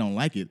leave if they don't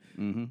like it.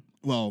 Mm-hmm.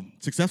 Well,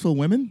 successful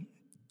women,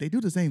 they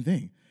do the same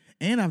thing.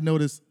 And I've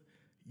noticed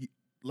a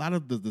lot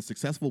of the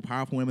successful,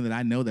 powerful women that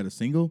I know that are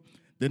single,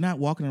 they're not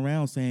walking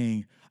around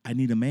saying, I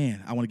need a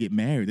man, I want to get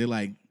married. They're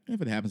like,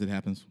 if it happens, it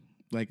happens.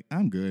 Like,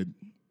 I'm good.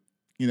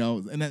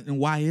 And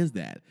why is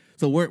that?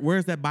 So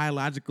where's that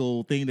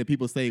biological thing that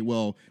people say,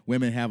 well,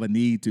 women have a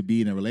need to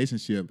be in a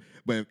relationship,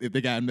 but if they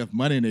got enough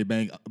money in their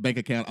bank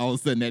account, all of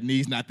a sudden that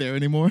need's not there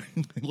anymore?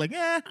 Like,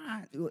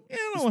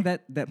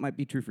 that might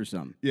be true for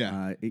some.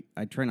 Yeah.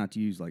 I try not to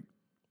use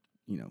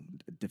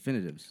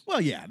definitives.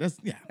 Well, yeah,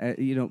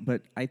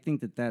 but I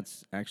think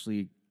that's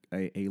actually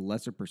a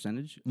lesser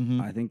percentage.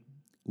 Mm-hmm. I think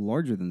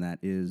larger than that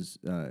is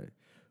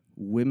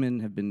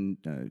women have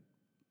been.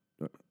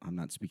 I'm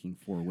not speaking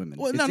for women.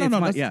 Well, no. I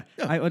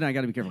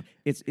got to be careful.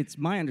 It's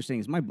my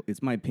understanding.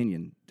 It's my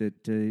opinion that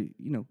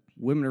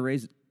women are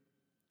raised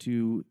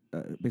to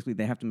basically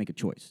they have to make a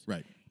choice.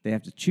 Right. They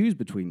have to choose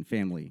between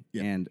family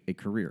and a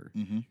career.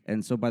 Mm-hmm.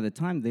 And so by the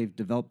time they've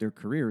developed their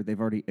career, they've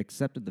already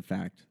accepted the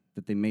fact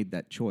that they made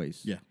that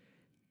choice. Yeah.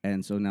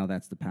 And so now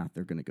that's the path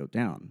they're going to go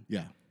down.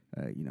 Yeah.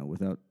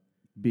 Without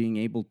being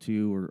able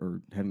to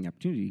or having the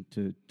opportunity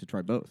to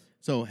try both.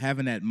 So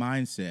having that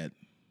mindset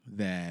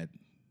that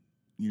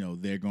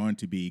they're going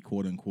to be,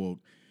 quote unquote,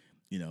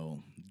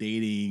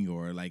 dating,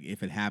 or like,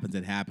 if it happens,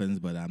 it happens,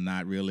 but I'm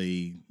not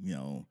really,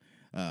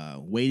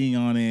 waiting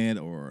on it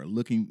or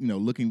looking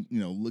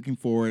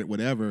for it,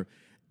 whatever.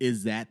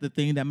 Is that the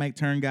thing that might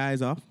turn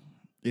guys off?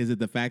 Is it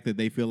the fact that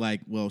they feel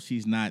like, well,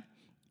 she's not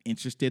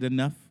interested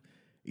enough?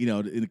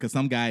 Because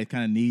some guys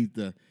kind of need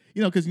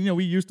because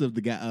we used to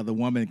the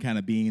woman kind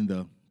of being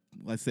the,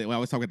 let's say, I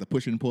always talk about the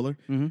pusher and puller.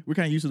 Mm-hmm. We're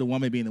kind of used to the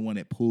woman being the one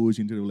that pulls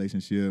you into the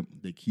relationship.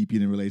 They keep you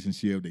in the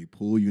relationship. They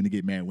pull you in to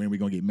get married. When are we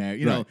going to get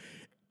married?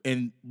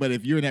 But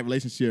if you're in that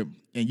relationship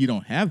and you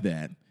don't have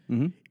that,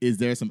 is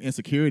there some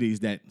insecurities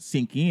that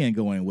sink in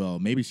going, well,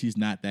 maybe she's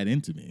not that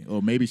into me,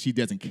 or maybe she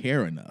doesn't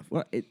care enough?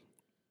 Well,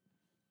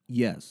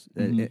 yes.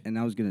 And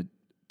I was going to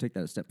take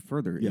that a step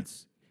further. Yeah.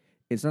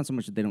 It's not so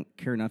much that they don't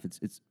care enough.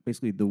 It's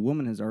basically the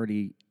woman has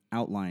already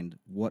outlined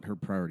what her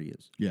priority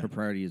is. Yeah. Her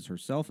priority is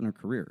herself and her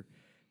career.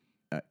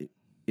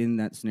 In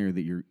that scenario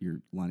that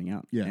you're lining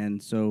out. Yeah.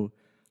 And so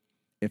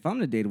if I'm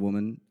going to date a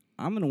woman,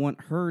 I'm going to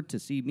want her to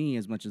see me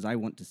as much as I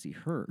want to see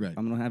her. Right.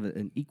 I'm going to have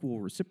an equal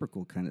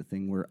reciprocal kind of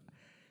thing where,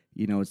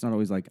 it's not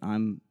always like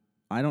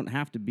I don't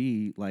have to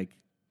be like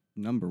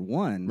number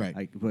one.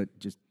 Right. But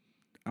just,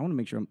 I want to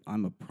make sure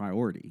I'm a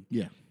priority.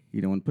 Yeah.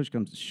 When push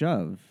comes to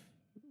shove,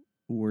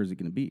 where is it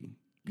going to be?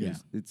 Yeah.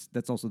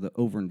 That's also the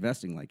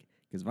over-investing.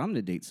 Because if I'm going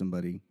to date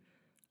somebody,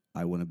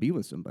 I want to be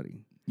with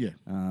somebody. Yeah.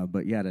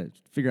 But to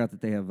figure out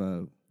that they have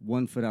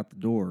 1 foot out the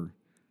door,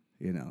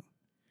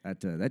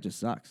 that just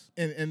sucks.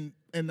 And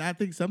I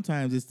think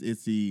sometimes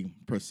it's the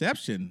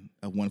perception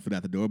of 1 foot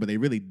out the door, but they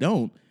really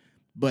don't.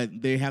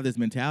 But they have this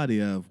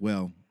mentality of,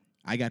 well,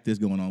 I got this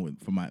going on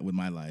with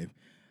my life.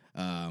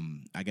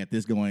 I got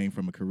this going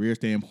from a career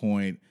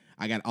standpoint.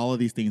 I got all of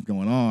these things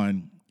going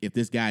on. If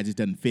this guy just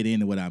doesn't fit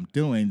into what I'm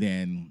doing,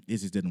 then it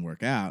just didn't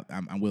work out.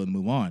 I'm willing to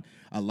move on.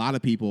 A lot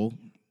of people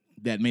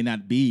that may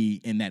not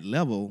be in that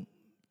level,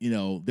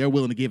 they're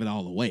willing to give it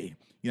all away.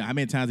 How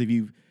many times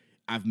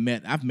I've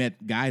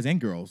met guys and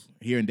girls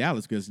here in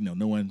Dallas, because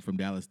no one from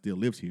Dallas still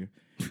lives here,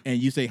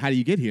 and you say, how do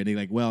you get here? And they're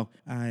like, well,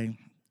 I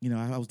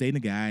was dating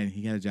a guy and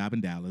he had a job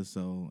in Dallas,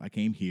 so I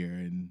came here,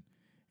 and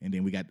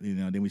then we got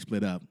then we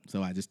split up,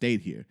 so I just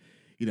stayed here.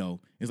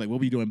 It's like, what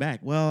were you doing back?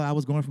 Well, I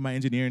was going for my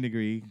engineering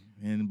degree,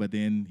 but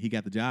then he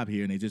got the job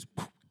here, and they just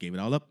gave it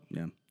all up.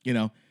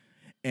 Yeah.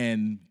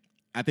 And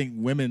I think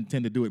women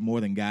tend to do it more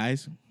than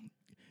guys.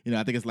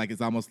 I think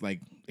it's almost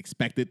like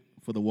expected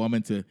for the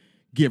woman to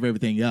give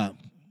everything up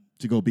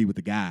to go be with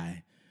the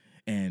guy,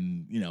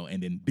 and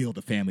and then build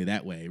a family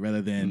that way,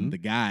 rather than the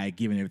guy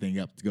giving everything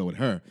up to go with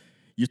her.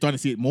 You're starting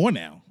to see it more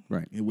now,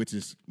 right? Which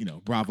is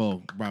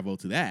bravo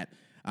to that.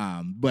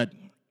 But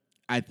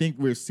I think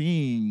we're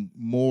seeing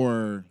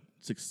more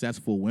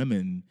successful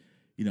women,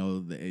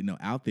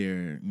 out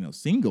there,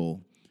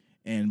 single,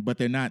 but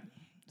they're not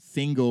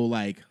single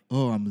like,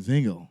 oh, I'm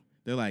single.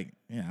 They're like,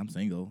 yeah, I'm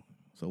single.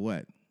 So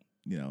what?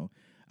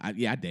 I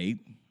date.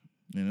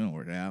 It don't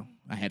work out.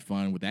 I had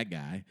fun with that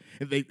guy.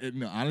 If they,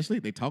 honestly,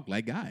 they talk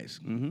like guys.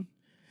 Mm-hmm.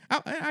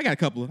 I got a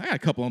couple.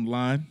 On the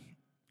line.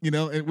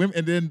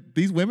 And then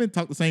these women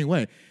talk the same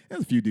way.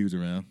 There's a few dudes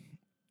around.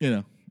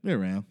 They're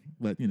around,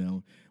 but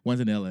one's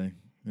in L.A.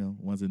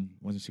 One's in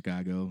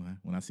Chicago.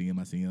 When I see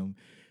him.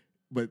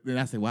 But then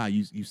I say, wow,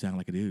 you sound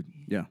like a dude.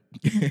 Yeah,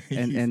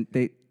 and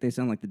they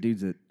sound like the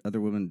dudes that other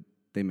women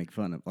they make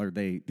fun of, or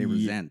they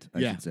resent.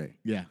 I should say.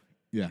 Yeah,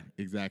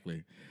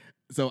 exactly.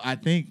 So I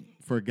think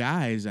for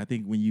guys,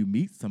 when you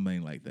meet somebody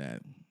like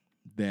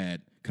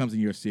that comes in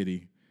your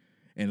city,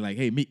 and like,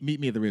 hey, meet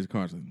me at the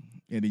Ritz-Carlton.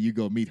 And then you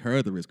go meet her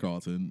at the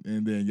Ritz-Carlton,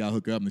 and then y'all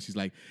hook up, and she's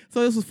like,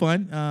 so this was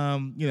fun.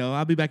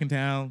 I'll be back in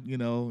town,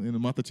 in a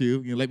month or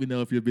two. Let me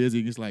know if you're busy.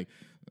 And it's like,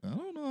 I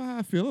don't know how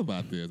I feel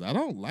about this. I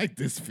don't like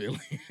this feeling.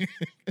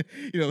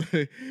 In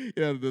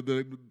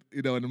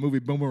the movie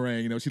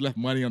Boomerang, she left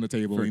money on the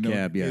table. For a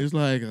cab, yeah. It's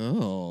like,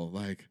 oh,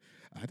 like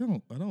I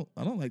don't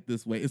like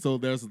this way. And so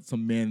there's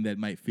some men that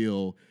might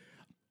feel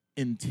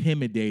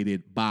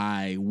intimidated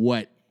by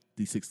what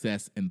the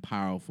success and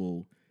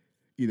powerful,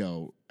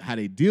 how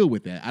they deal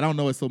with that. I don't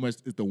know if so much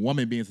it's the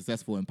woman being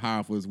successful and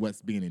powerful is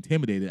what's being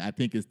intimidated. I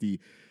think it's the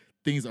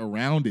things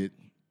around it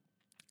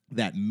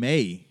that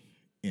may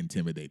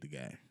intimidate the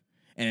guy.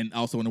 And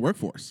also in the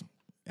workforce,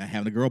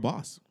 having a girl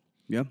boss.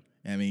 Yeah.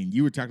 I mean,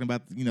 you were talking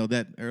about,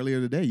 that earlier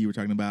today. You were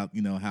talking about,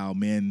 how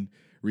men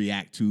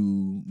react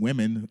to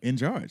women in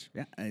charge.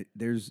 Yeah,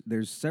 there's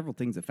several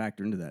things that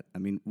factor into that. I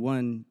mean,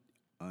 one,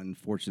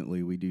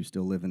 unfortunately, we do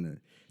still live in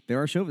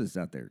there are chauvinists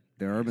out there.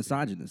 There are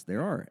misogynists.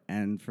 There are.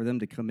 And for them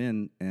to come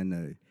in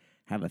and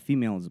have a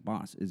female as a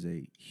boss is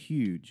a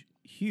huge,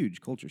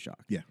 huge culture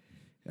shock. Yeah.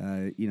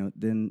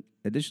 Then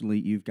additionally,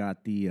 you've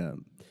got the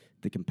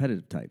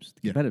competitive types,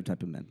 the competitive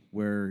type of men,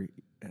 where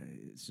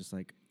it's just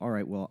like, all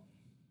right, well,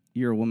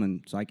 you're a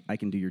woman, so I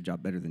can do your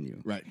job better than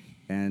you. Right.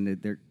 And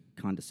they're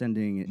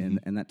condescending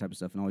and that type of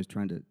stuff, and always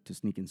trying to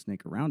sneak and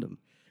snake around them.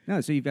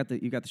 No, so you've got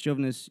the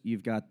chauvinists,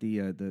 you've got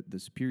the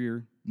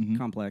superior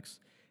complex,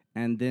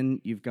 and then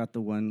you've got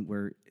the one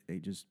where they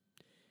just,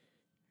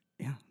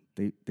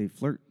 they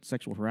flirt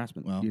sexual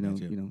harassment, well,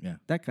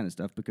 that kind of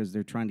stuff, because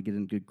they're trying to get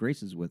in good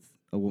graces with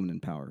a woman in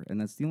power, and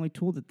that's the only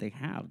tool that they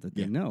have that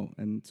they know,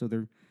 and so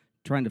they're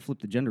trying to flip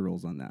the gender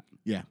roles on that.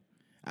 Yeah,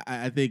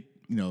 I think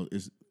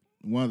is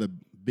one of the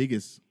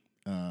biggest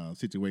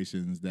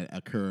situations that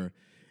occur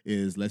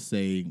is, let's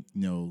say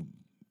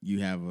you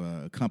have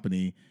a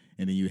company,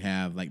 and then you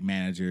have like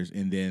managers,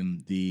 and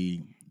then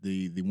the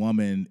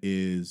woman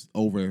is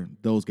over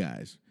those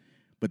guys,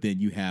 but then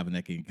you have an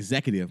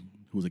executive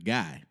who's a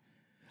guy.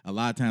 A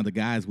lot of times the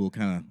guys will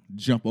kind of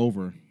jump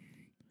over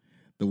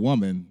the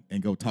woman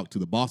and go talk to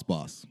the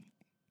boss.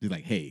 He's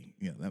like, hey,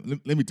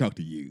 let me talk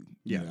to you.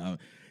 Yeah.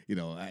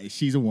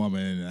 She's a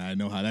woman, and I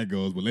know how that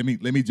goes, but let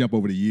me jump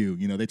over to you.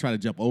 They try to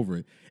jump over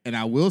it. And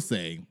I will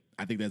say,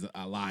 I think there's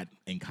a lot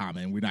in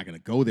common. We're not going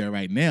to go there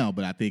right now,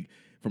 but I think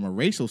from a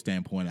racial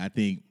standpoint, I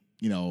think,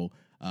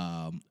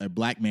 a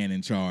black man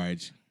in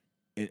charge,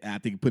 I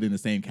think put in the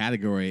same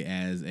category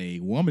as a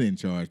woman in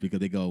charge, because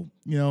they go,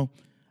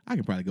 I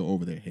can probably go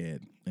over their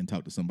head and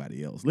talk to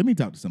somebody else. Let me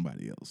talk to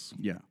somebody else.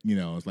 Yeah.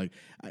 It's like,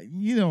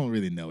 you don't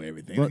really know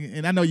everything. But,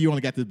 and I know you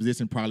only got this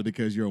position probably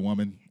because you're a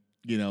woman,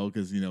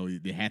 because,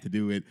 they had to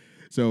do it.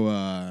 So,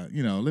 let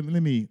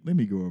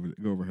me go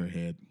over her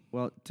head.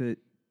 Well, to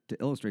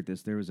illustrate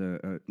this, there was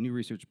a new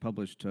research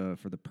published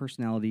for the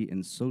Personality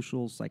and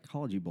Social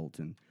Psychology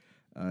Bulletin,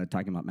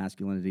 talking about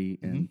masculinity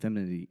and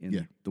femininity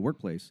in the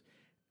workplace.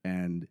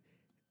 And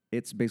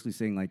it's basically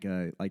saying, like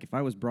if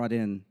I was brought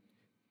in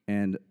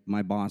and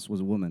my boss was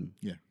a woman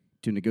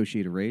to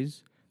negotiate a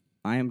raise,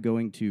 I am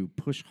going to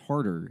push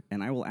harder,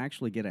 and I will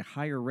actually get a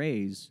higher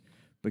raise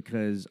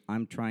because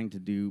I'm trying to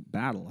do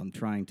battle. I'm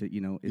trying to,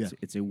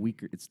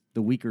 it's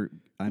the weaker,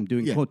 I'm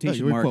doing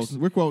quotation marks.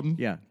 We're quoting.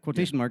 Yeah,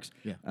 quotation marks.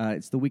 Yeah.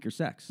 It's the weaker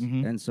sex.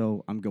 And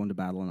so I'm going to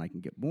battle and I can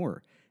get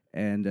more.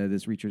 And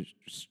this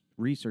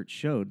research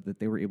showed that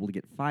they were able to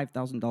get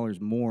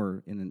 $5,000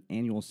 more in an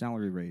annual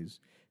salary raise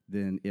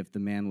than if the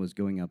man was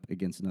going up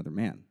against another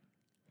man.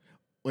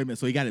 Wait a minute.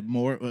 So he got it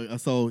more.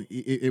 So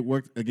it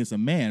worked against a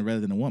man rather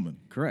than a woman.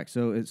 Correct.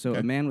 So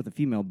a man with a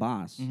female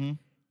boss,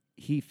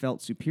 he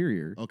felt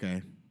superior.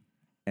 Okay.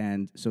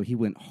 And so he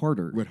went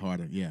harder.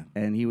 Yeah.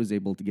 And he was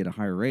able to get a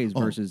higher raise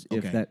versus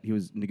if he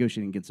was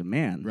negotiating against a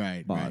man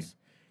boss. Right.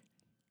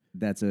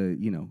 That's a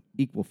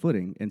equal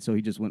footing, and so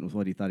he just went with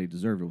what he thought he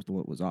deserved with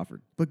what was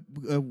offered. But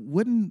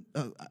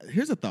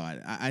here's a thought.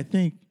 I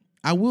think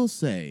I will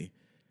say,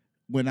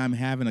 when I'm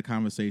having a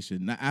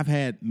conversation, now, I've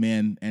had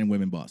men and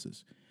women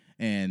bosses,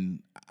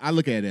 and I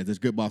look at it as there's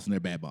good bosses and there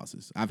are bad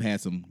bosses. I've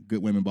had some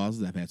good women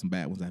bosses. I've had some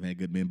bad ones. I've had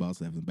good men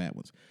bosses. I've had some bad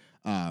ones.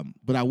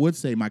 But I would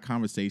say my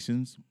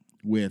conversations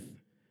with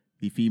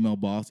the female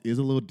boss is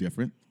a little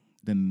different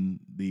than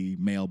the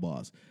male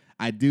boss.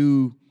 I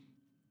do,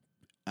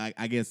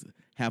 I guess,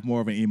 have more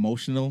of an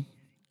emotional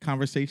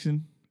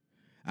conversation.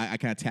 I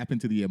kind of tap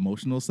into the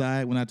emotional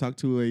side when I talk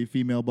to a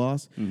female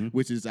boss,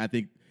 which is, I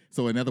think,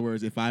 so in other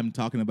words, if I'm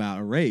talking about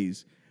a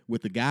raise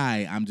with the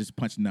guy, I'm just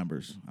punching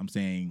numbers. I'm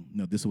saying,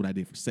 this is what I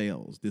did for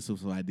sales. This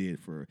is what I did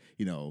for,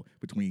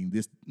 between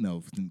this,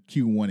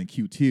 Q1 and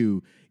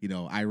Q2,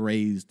 I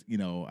raised,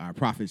 our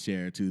profit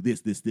share to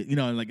this,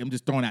 like I'm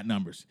just throwing out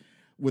numbers.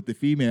 With the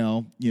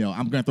female,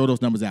 I'm going to throw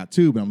those numbers out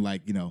too, but I'm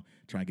like,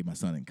 trying to get my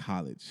son in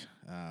college.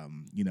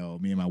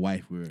 Me and my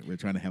wife, we're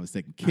trying to have a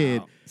second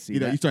kid.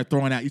 You start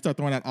throwing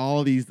out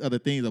all these other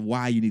things of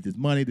why you need this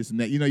money, this and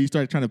that. You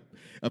start trying to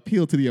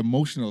appeal to the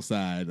emotional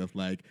side of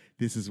like,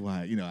 this is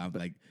why, I'm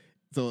like,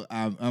 so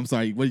I'm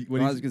sorry.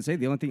 What I was going to say,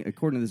 the only thing,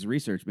 according to this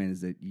research, man,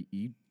 is that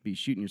you'd be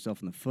shooting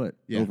yourself in the foot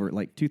over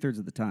like 2/3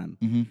 of the time.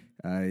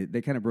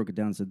 They kind of broke it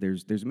down and said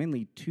there's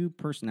mainly two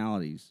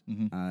personalities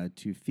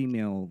to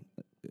female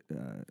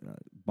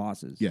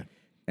bosses. Yeah.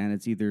 And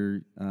it's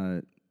either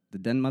the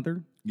den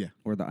mother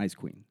or the ice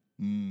queen.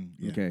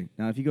 Okay.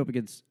 Now, if you go up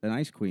against an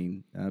ice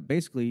queen,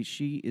 basically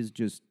she is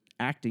just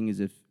acting as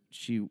if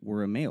she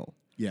were a male.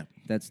 Yeah.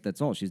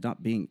 That's all. She's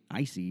not being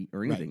icy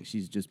or anything. Right.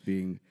 She's just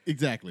being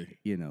exactly.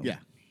 Yeah.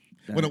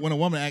 When a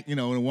woman when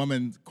a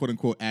woman quote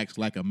unquote acts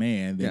like a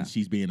man, then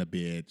she's being a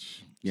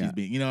bitch. She's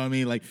being, what I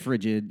mean, like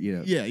frigid.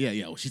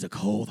 Yeah. Oh, she's a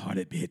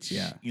cold-hearted bitch.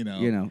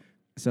 Yeah.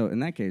 So in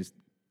that case,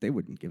 they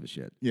wouldn't give a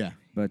shit. Yeah.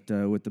 But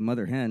with the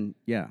mother hen,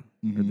 or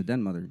the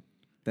den mother,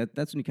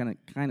 that's when you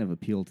kind of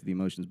appeal to the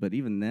emotions. But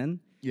even then,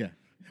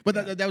 but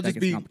that would just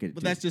be. But too.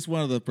 that's just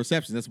one of the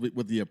perceptions. That's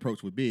what the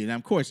approach would be. And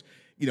of course,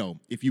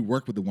 if you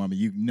work with the woman,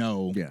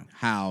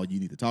 how you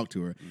need to talk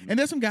to her. And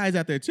there's some guys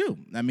out there too.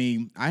 I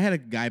mean, I had a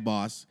guy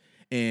boss,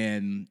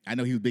 and I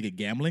know he was big at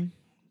gambling.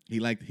 He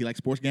liked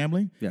sports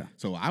gambling. Yeah.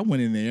 So I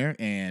went in there,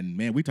 and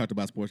man, we talked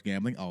about sports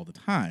gambling all the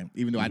time.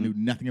 Even though I knew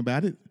nothing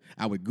about it,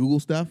 I would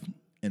Google stuff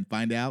and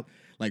find out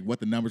like what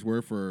the numbers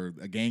were for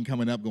a game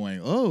coming up, going,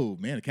 oh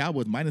man, the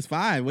Cowboys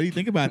 -5. What do you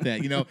think about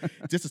that?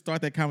 Just to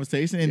start that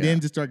conversation, and then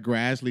just start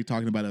gradually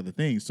talking about other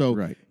things. So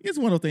it's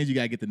one of those things you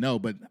gotta get to know.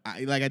 But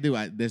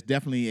there's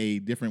definitely a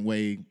different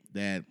way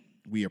that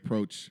we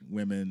approach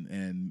women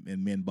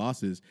and men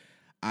bosses.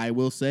 I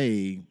will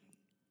say,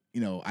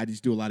 I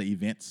just do a lot of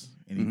events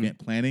and event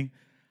planning.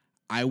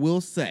 I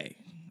will say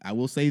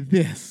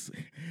this,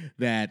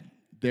 that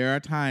there are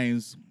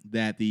times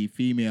that the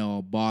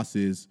female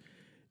bosses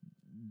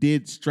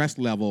stress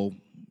level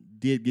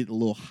did get a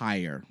little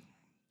higher,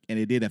 and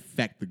it did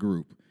affect the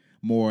group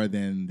more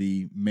than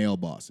the male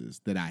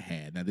bosses that I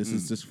had. Now, this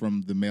is just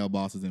from the male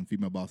bosses and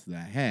female bosses that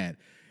I had.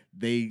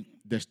 They're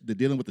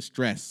dealing with the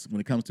stress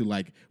when it comes to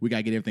like, we got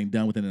to get everything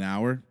done within an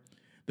hour.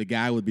 The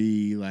guy would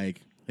be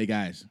like, hey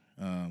guys,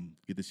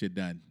 get this shit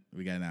done.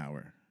 We got an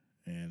hour,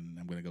 and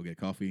I'm going to go get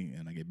coffee,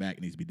 and I get back,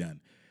 it needs to be done.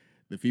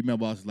 The female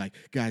boss is like,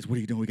 guys, what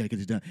are you doing? We got to get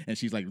this done. And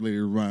she's like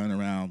literally running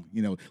around,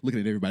 looking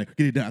at everybody.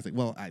 Get it done. I was like,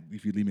 well,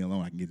 if you leave me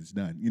alone, I can get this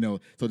done.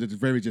 So it's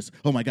very just,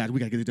 oh my God, we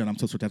got to get it done. I'm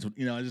so sorry.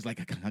 I just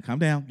like, calm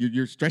down.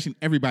 You're stressing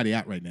everybody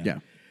out right now. Yeah.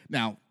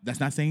 Now,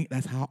 that's not saying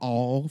that's how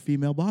all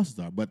female bosses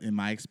are, but in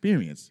my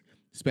experience,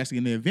 especially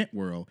in the event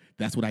world,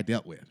 that's what I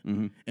dealt with.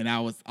 And I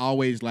was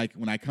always like,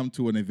 when I come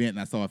to an event and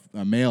I saw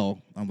a male,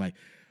 I'm like,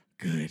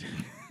 good.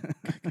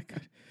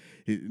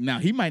 Good. Now,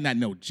 he might not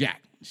know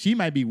jack. She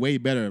might be way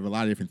better at a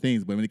lot of different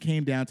things, but when it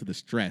came down to the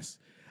stress,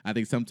 I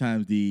think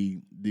sometimes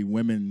the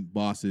women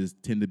bosses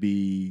tend to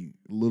be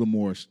a little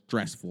more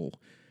stressful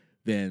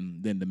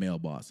than the male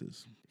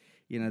bosses.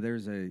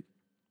 There's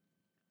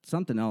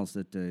something else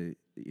that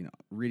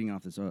reading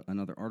off this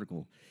another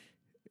article.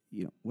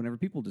 Whenever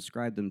people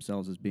describe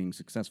themselves as being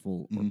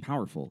successful or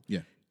powerful,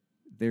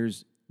 there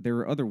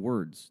are other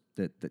words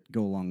that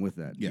go along with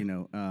that.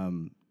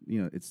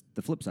 It's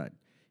the flip side.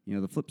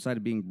 The flip side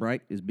of being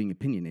bright is being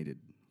opinionated.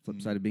 Flip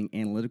side of being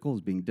analytical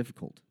is being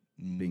difficult.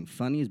 Being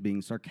funny is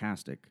being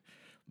sarcastic.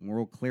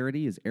 Moral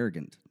clarity is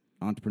arrogant.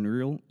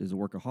 Entrepreneurial is a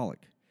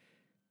workaholic.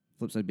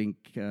 Flip side of being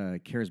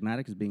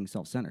charismatic is being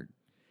self-centered.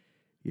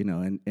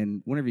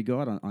 And whenever you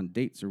go out on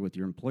dates or with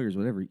your employers,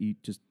 whatever, you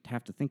just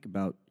have to think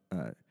about,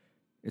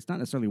 it's not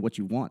necessarily what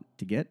you want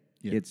to get.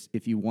 Yeah. It's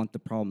if you want the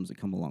problems that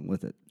come along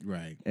with it.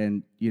 Right.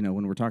 And,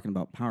 when we're talking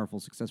about powerful,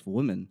 successful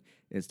women,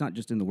 it's not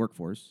just in the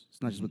workforce.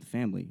 It's not just with the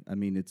family. I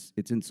mean,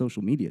 it's in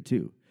social media,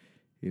 too.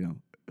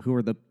 Who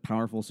are the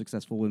powerful,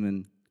 successful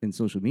women in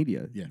social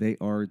media? Yeah. They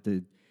are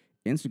the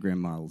Instagram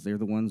models. They're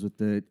the ones with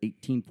the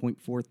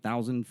 18.4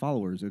 thousand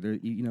followers, or they're,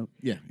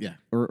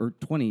 or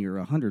 20 or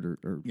 100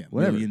 or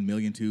whatever.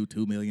 Million, 2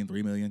 million,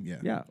 3 million. Yeah.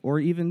 Yeah. Or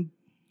even,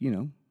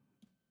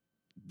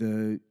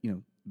 the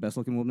best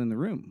looking woman in the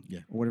room,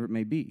 or whatever it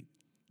may be.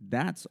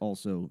 that's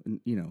also,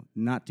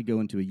 not to go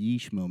into a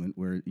yeesh moment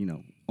where,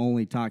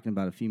 only talking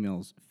about a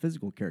female's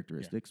physical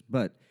characteristics,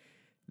 but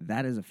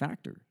that is a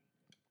factor.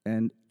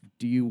 And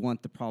do you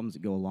want the problems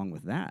that go along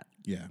with that?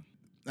 Yeah.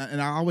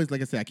 And I always,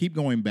 like I said, I keep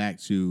going back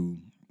to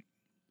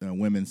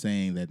women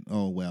saying that,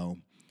 oh, well,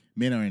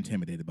 men are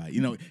intimidated by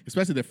you.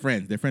 Especially their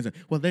friends. Their friends are,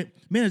 well,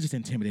 men are just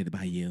intimidated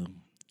by you.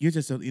 You're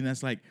just,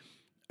 it's like,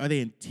 are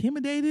they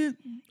intimidated?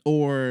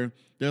 Or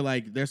they're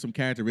like, there's some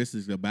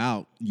characteristics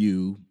about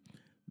you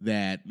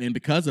that, and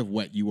because of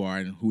what you are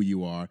and who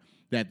you are,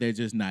 that they're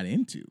just not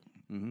into.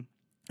 Mm-hmm.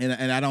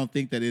 And I don't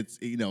think that it's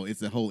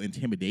a whole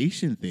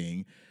intimidation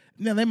thing.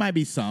 Now, there might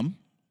be some,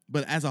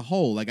 but as a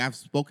whole, like I've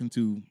spoken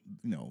to,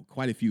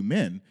 quite a few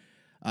men,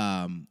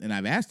 and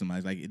I've asked them, I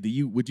was like,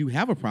 would you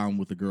have a problem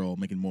with a girl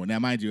making more? Now,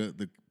 mind you,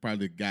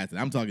 probably the guys that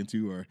I'm talking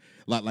to are a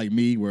lot like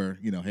me, where,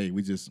 hey,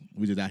 we just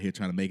out here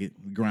trying to make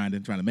it,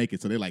 grinding, trying to make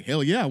it. So they're like,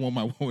 hell yeah, I want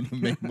my woman to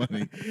make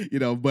money,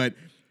 but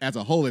as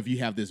a whole, if you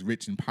have this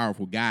rich and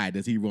powerful guy,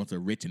 does he want a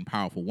rich and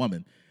powerful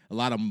woman? A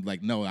lot of them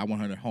like, no, I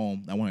want her at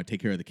home. I want her to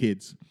take care of the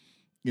kids.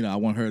 I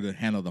want her to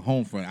handle the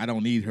home front. I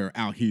don't need her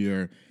out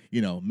here,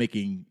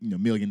 making, $1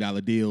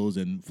 million deals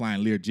and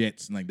flying Lear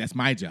jets. And like, that's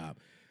my job.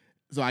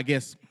 So I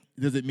guess,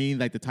 does it mean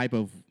like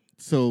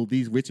so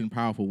these rich and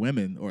powerful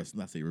women, or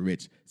let's say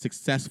rich,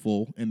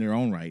 successful in their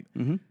own right,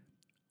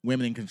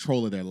 women in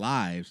control of their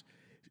lives,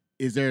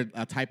 is there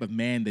a type of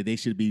man that they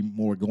should be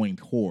more going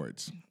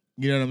towards?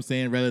 You know what I'm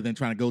saying? Rather than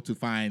trying to go to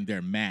find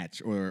their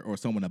match or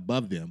someone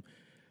above them,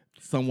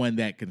 someone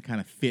that can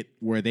kind of fit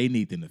where they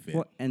need them to fit.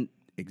 Well, and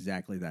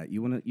exactly that.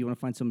 You want to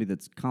find somebody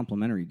that's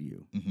complementary to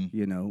you.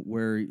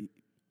 Where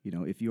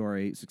if you are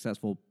a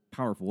successful,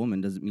 powerful woman,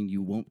 doesn't mean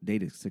you won't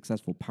date a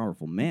successful,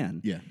 powerful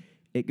man. Yeah.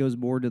 It goes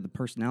more to the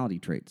personality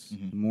traits,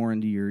 more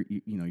into your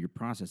your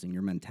processing,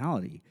 your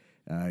mentality.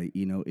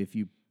 If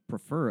you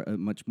prefer a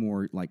much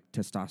more like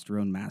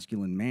testosterone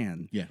masculine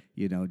man,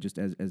 just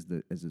as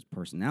his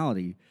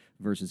personality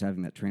versus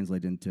having that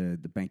translate into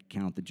the bank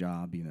account, the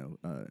job,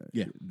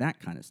 that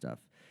kind of stuff.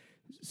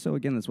 So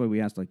again, that's why we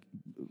asked like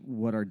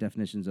what our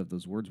definitions of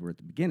those words were at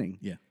the beginning.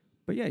 Yeah.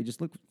 But yeah, you just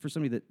look for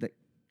somebody that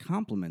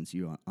compliments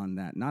you on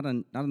that, not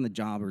on the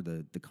job or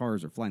the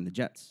cars or flying the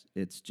jets.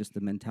 It's just the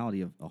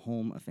mentality of a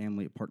home, a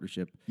family, a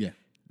partnership. Yeah.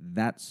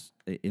 That's,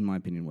 in my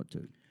opinion, what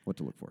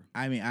to look for.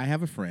 I mean, I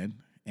have a friend,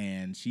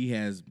 and she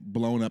has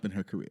blown up in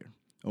her career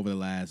over the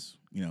last,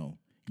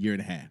 year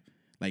and a half.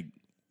 Like,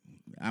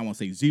 I won't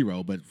say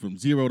zero, but from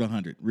 0 to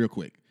 100 real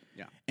quick.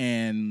 Yeah.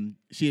 And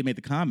she had made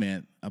the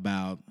comment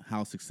about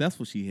how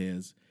successful she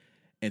is,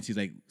 and she's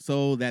like,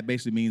 so that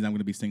basically means I'm going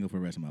to be single for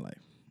the rest of my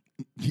life.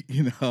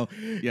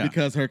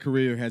 Because her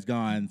career has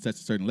gone such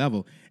a certain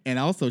level. And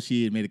also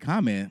she had made a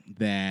comment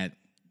that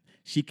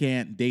she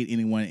can't date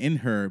anyone in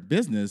her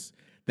business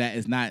that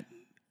is not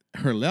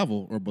her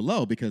level or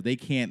below because they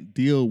can't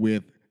deal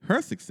with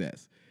her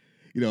success.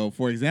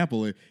 For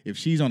example, if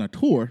she's on a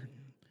tour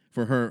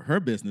for her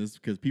business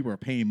because people are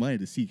paying money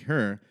to see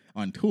her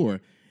on tour,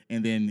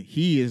 and then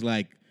he is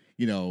like,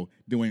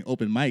 doing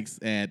open mics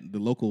at the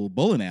local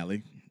bowling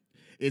alley,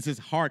 it's this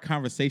hard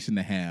conversation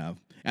to have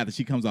after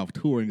she comes off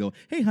tour and go,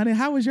 hey, honey,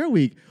 how was your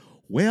week?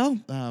 Well,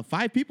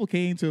 5 people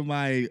came to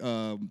my,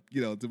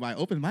 to my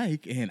open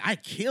mic, and I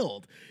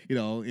killed,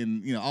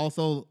 and,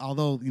 also,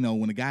 although,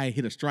 when a guy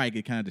hit a strike,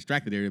 it kind of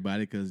distracted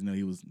everybody because,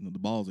 he was, the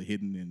balls are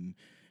hitting and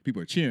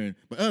people are cheering.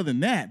 But other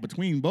than that,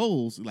 between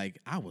bowls, like,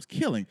 I was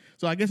killing.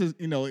 So I guess,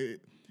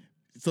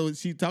 so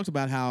she talks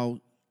about how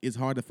it's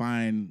hard to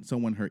find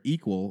someone her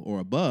equal or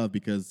above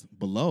because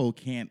below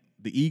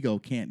the ego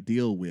can't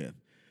deal with,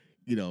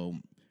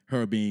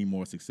 her being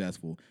more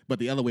successful. But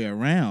the other way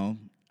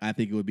around, I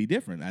think it would be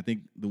different. I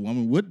think the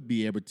woman would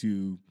be able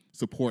to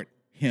support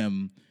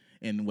him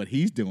in what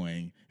he's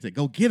doing. Say,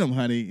 go get him,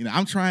 honey.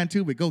 I'm trying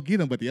to, but go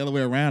get him. But the other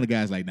way around, the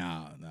guy's like,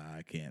 nah,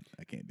 I can't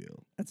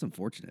deal. That's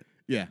unfortunate.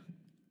 Yeah.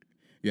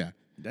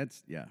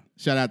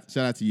 Shout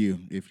out to you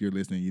if you're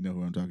listening. You know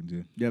who I'm talking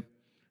to. Yep.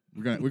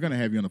 We're gonna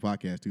have you on the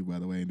podcast too, by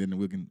the way, and then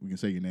we can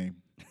say your name.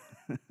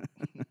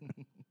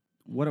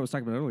 What I was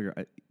talking about earlier,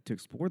 to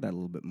explore that a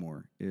little bit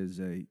more,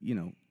 is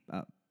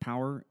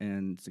power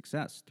and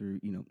success through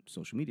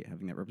social media,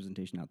 having that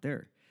representation out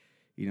there.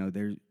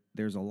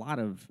 There's a lot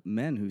of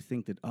men who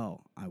think that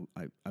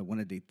I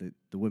want to date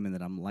the women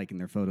that I'm liking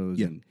their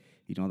photos and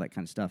all that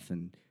kind of stuff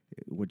and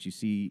what you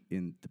see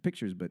in the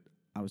pictures. But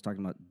I was talking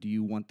about, do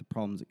you want the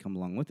problems that come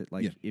along with it?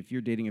 Like if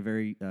you're dating a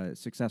very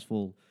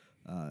successful,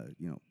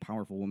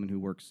 powerful woman who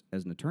works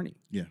as an attorney.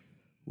 Yeah.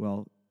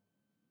 Well,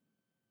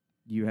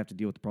 you have to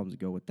deal with the problems that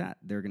go with that.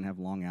 They're going to have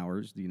long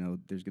hours.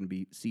 There's going to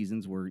be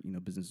seasons where,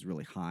 business is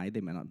really high.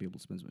 They might not be able to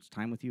spend as much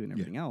time with you and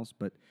everything else,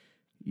 but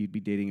you'd be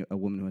dating a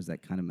woman who has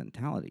that kind of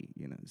mentality.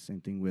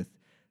 Same thing with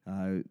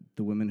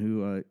the women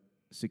who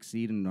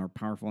succeed and are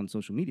powerful on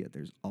social media.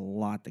 There's a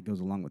lot that goes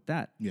along with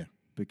that. Yeah.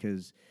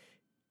 Because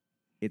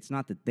it's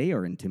not that they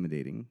are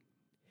intimidating.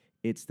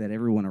 It's that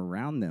everyone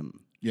around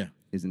them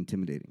is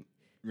intimidating.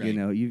 Right.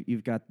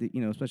 You've got the,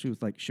 especially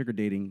with like sugar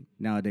dating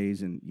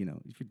nowadays, and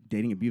if you're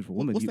dating a beautiful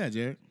woman. What's that,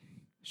 Jared?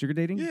 Sugar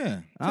dating?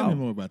 Yeah. Tell me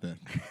more about that.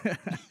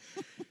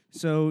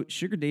 So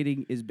sugar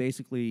dating is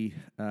basically,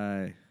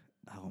 oh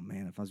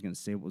man, if I was going to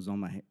say what was on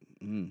my head.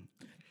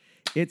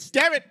 It's...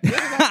 Damn it! This is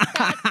a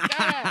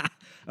podcast.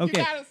 Okay.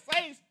 You gotta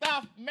say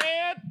stuff,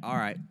 man. All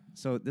right.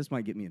 So this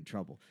might get me in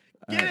trouble.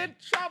 Get in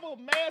trouble,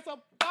 man. It's a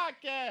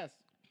podcast.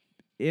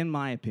 In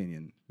my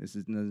opinion, this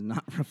does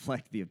not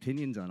reflect the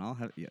opinions on all.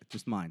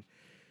 Just mine.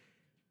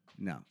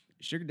 No,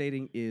 sugar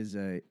dating is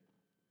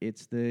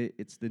it's the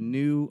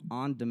new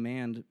on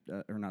demand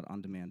or not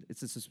on demand.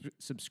 It's a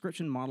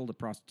subscription model to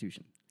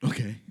prostitution.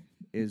 Okay.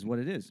 Is what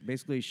it is.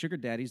 Basically, sugar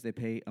daddies, they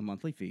pay a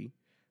monthly fee,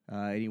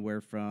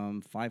 anywhere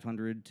from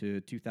 $500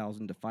 to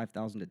 $2,000 to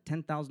 $5,000 to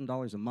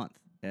 $10,000 a month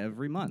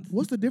every month.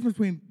 What's the difference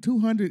between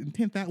 200 and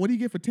 10,000? What do you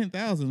get for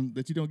 10,000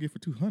 that you don't get for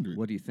 200?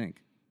 What do you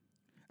think?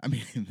 I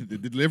mean, the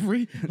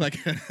delivery, like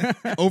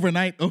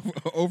overnight,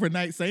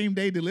 same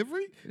day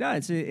delivery. No,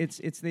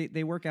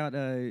 they work out.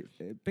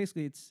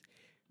 Basically, it's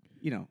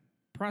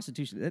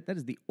prostitution. That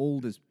is the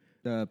oldest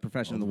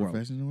profession in the world.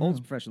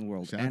 Oldest profession in the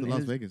world. Shout out to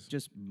Las Vegas.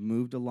 Just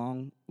moved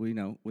along,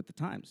 with the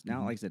times.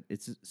 Now, like I said,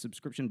 it's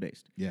subscription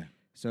based. Yeah.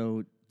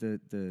 So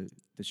the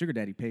sugar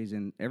daddy pays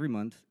in every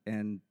month,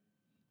 and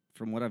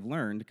from what I've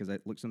learned, because I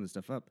looked some of the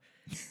stuff up,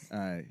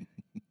 I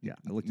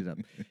looked it up.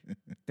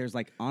 There's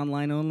like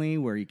online only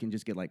where you can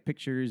just get like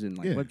pictures and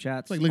like web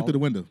chats. It's like look through the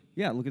window.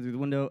 Yeah, looking through the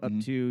window up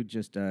to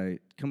just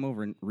come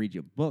over and read you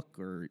a book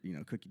or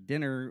cook you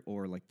dinner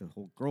or like the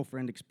whole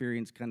girlfriend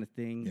experience kind of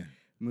thing. Yeah.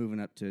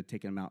 Moving up to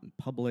taking them out in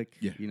public.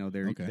 Yeah.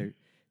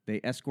 They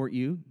escort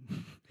you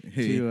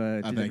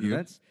to different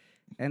events.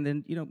 And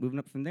then, moving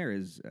up from there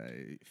is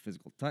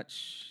physical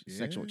touch,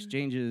 sexual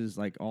exchanges,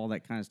 like all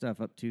that kind of stuff,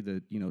 up to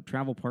the,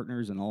 travel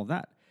partners and all of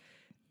that.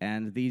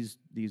 And these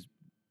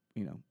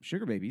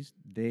sugar babies,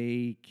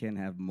 they can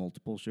have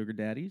multiple sugar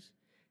daddies.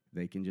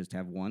 They can just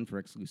have one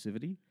for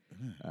exclusivity,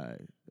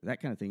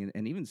 that kind of thing.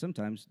 And even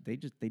sometimes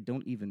they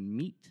don't even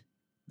meet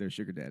their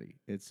sugar daddy.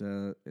 It's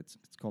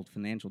called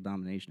financial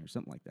domination or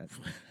something like that.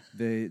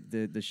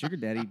 The sugar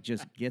daddy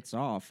just gets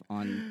off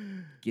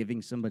on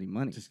giving somebody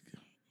money.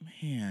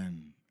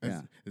 Man,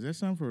 is there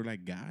something for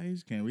like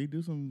guys? Can we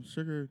do some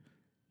sugar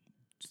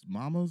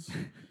mamas?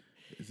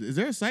 Is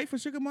there a site for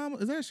sugar mama?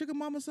 Is there a sugar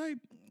mama site?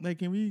 Like,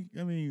 can we?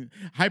 I mean,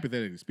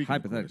 hypothetically speaking.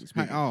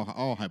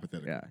 All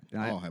hypothetical.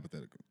 Yeah, all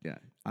hypothetical. Yeah,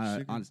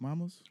 sugar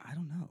mamas. I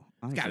don't know.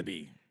 It's got to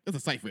be. There's a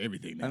site for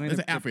everything now. I mean, there's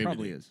an app for everything.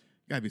 Probably is.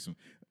 Got to be some.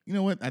 You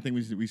know what? I think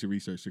we should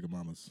research sugar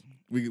mamas.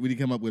 We can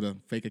come up with a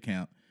fake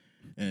account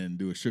and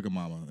do a sugar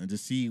mama and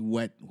just see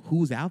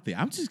who's out there.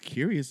 I'm just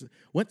curious.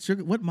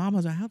 What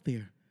mamas are out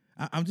there?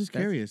 I'm just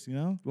curious,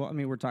 Well, I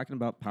mean, we're talking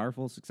about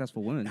powerful,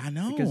 successful women. I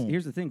know. Because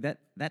here's the thing,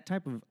 that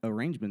type of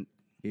arrangement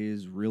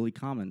is really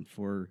common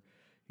for,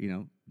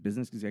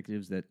 business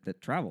executives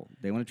that travel.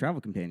 They want a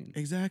travel companion.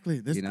 Exactly.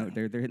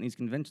 They're hitting these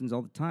conventions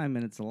all the time,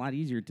 and it's a lot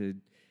easier to,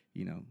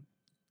 to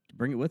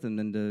bring it with them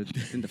than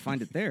to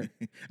find it there.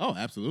 Oh,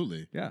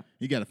 absolutely. Yeah.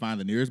 You got to find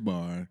the nearest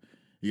bar.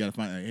 You got to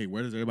find, hey,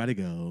 where does everybody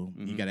go?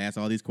 Mm-hmm. You got to ask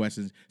all these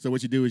questions. So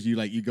what you do is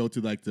you go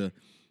to like the,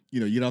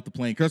 you get off the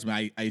plane.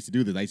 Curse-me, I used to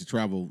do this. I used to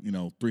travel,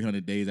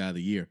 300 days out of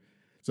the year.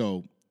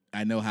 So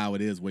I know how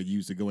it is when you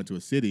used to go into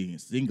a city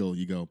single.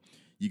 You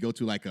go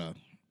to like a,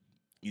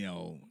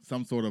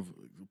 some sort of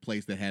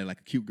place that had like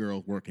a cute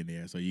girl working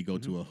there. So you go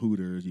to a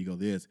Hooters, you go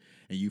this,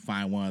 and you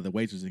find one of the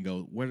waitresses and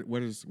go,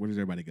 where does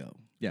everybody go?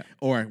 Yeah.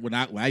 Or what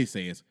I used to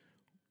say is,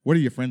 where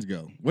do your friends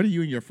go? Where do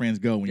you and your friends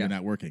go when you're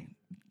not working?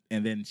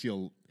 And then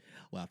she'll,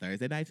 well,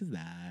 Thursday nights is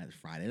that,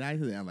 Friday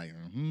nights is that. I'm like,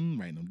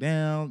 writing them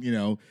down,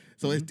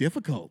 So it's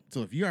difficult.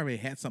 So if you already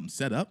had something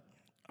set up,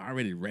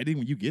 already ready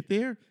when you get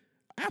there,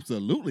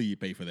 absolutely you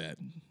pay for that.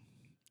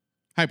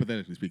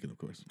 Hypothetically speaking, of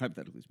course.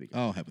 Hypothetically speaking.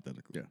 Oh,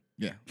 hypothetical.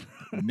 Yeah.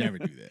 Never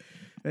do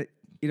that.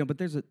 But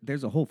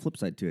there's a whole flip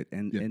side to it.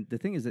 And the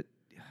thing is that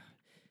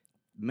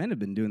men have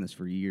been doing this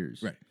for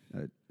years.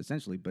 Right.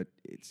 Essentially, but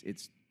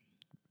it's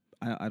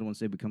I don't want to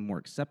say become more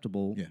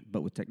acceptable,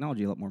 but with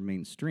technology a lot more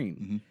mainstream.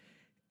 Mm-hmm.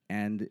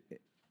 And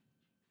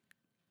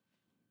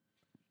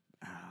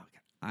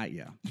I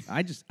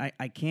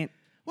can't.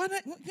 Why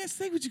not? Can't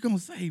say what you're gonna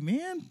say,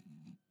 man.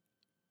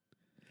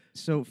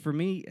 So for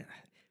me,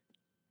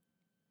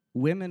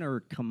 women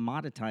are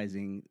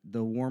commoditizing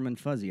the warm and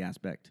fuzzy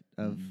aspect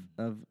of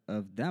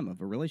them,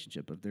 of a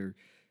relationship, of their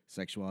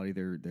sexuality.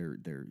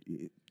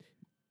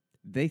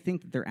 They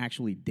think that they're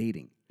actually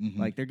dating. Mm-hmm.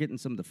 Like they're getting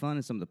some of the fun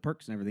and some of the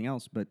perks and everything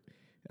else. But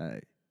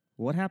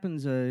what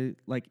happens?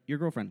 Like your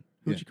girlfriend,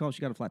 who'd she call?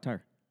 She got a flat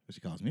tire. She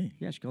calls me.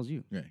 Yeah, she calls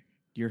you. Right.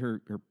 You're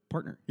her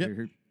partner. Yep. You're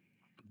her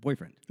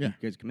boyfriend. Yeah.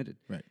 You guys committed.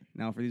 Right.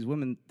 Now, for these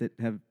women that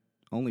have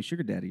only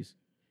sugar daddies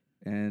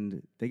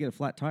and they get a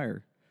flat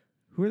tire,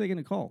 who are they going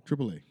to call?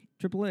 AAA.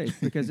 AAA.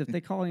 Because if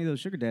they call any of those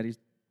sugar daddies,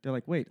 they're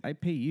like, wait, I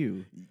pay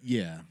you.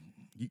 Yeah.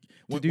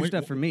 To do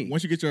stuff for me.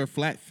 Once you get your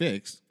flat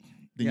fixed,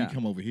 then you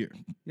come over here.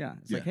 Yeah.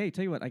 It's like, hey,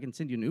 tell you what, I can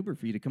send you an Uber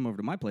for you to come over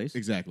to my place.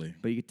 Exactly.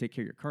 But you can take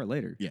care of your car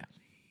later. Yeah.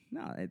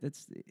 No,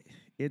 it's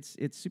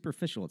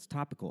superficial. It's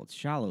topical. It's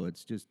shallow.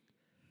 It's just,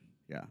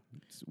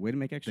 it's a way to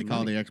make extra money. They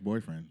call their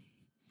ex-boyfriend.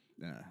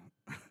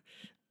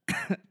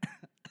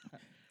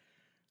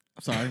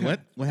 Sorry,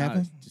 what? What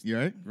happened? You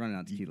all right? Running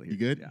out of tequila here. You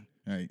good? Yeah.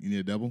 All right, you need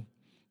a double?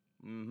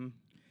 Mm-hmm.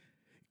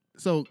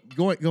 So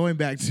going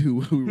back to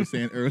what we were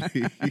saying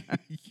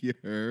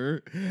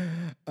earlier,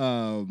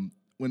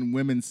 when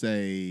women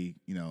say,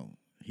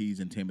 he's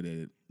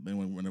intimidated,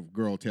 when a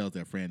girl tells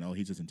their friend, oh,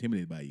 he's just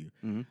intimidated by you,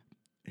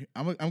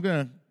 I'm going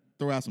to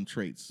throw out some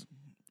traits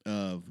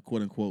of,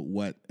 quote unquote,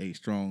 what a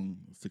strong,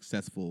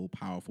 successful,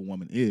 powerful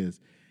woman is.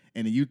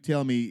 And then you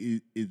tell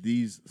me if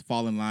these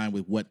fall in line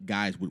with what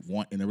guys would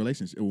want in a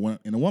relationship,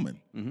 in a woman.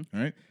 All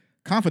right?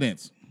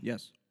 Confidence.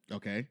 Yes.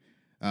 Okay.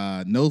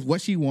 Knows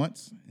what she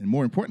wants, and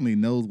more importantly,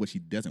 knows what she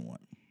doesn't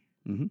want.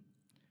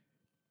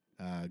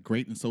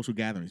 Great in social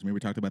gatherings. Maybe we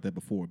talked about that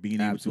before. Being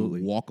able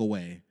to walk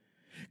away.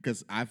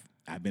 Because I've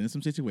been in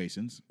some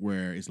situations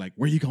where it's like,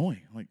 where are you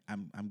going? Like,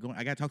 I'm going.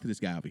 I got to talk to this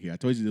guy over here. I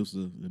told you this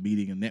was a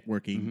meeting, a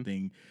networking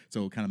thing.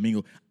 So kind of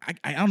mingle.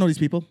 I don't know these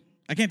people.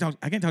 I can't talk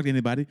to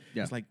anybody.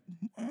 Yeah. It's like,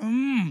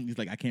 he's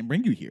like, I can't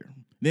bring you here.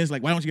 Then it's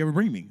like, why don't you ever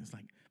bring me? It's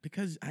like,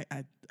 because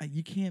I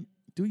you can't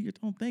do your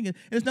own thing. And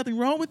there's nothing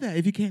wrong with that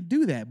if you can't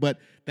do that. But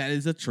that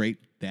is a trait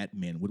that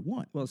men would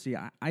want. Well, see,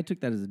 I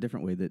took that as a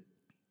different way that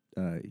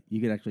you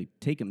could actually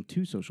take them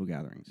to social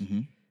gatherings.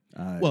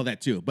 Well,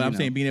 that too. But I'm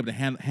saying being able to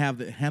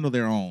handle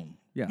their own.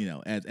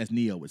 Yeah. As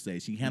Neo would say,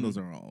 she handles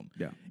her own.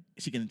 Yeah.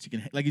 She can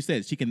like you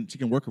said, she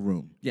can work a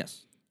room.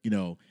 Yes.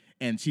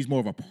 And she's more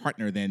of a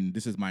partner than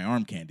this is my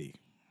arm candy.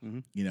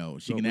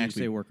 She can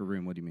actually say work a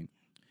room. What do you mean?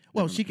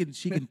 Well, she can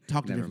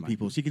talk to different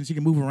people. She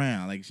can move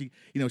around. Like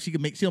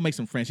she'll make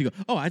some friends. She go,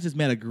 oh, I just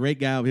met a great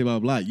guy over here, blah,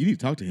 blah, blah. You need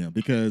to talk to him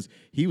because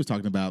he was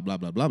talking about blah,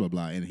 blah, blah, blah,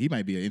 blah, and he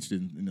might be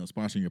interested in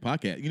sponsoring your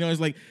podcast. It's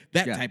like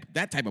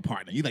that type of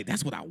partner. You're like,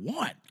 that's what I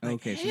want. Like,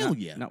 okay, hell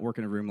so not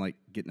working a room like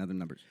getting other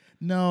numbers.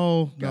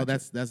 No,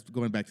 that's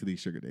going back to the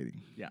sugar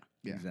dating. Yeah,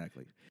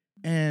 exactly.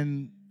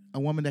 And a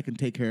woman that can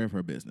take care of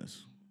her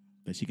business,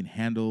 that she can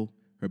handle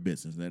her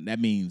business. That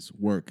means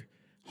work,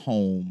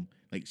 home.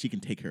 Like, she can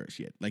take care of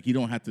shit. Like, you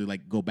don't have to,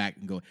 like, go back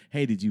and go,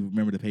 hey, did you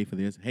remember to pay for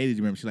this? Hey, did you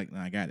remember? She's like, no,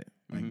 I got it.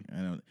 Like,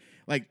 I don't.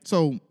 Like,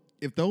 so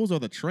if those are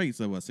the traits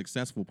of a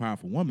successful,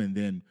 powerful woman,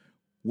 then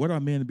what are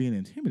men being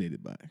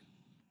intimidated by?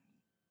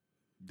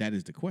 That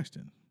is the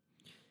question.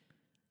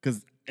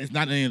 Because it's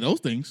not any of those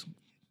things.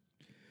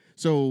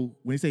 So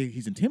when they say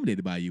he's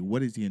intimidated by you,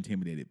 what is he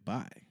intimidated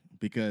by?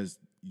 Because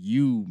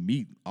you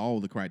meet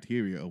all the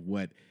criteria of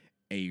what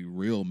a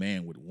real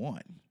man would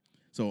want.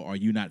 So are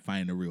you not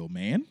finding a real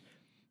man?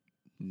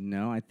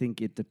 No, I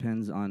think it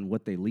depends on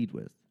what they lead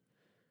with,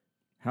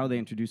 how they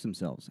introduce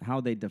themselves,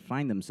 how they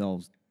define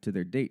themselves to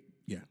their date.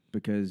 Yeah.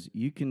 Because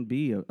you can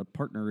be a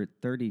partner at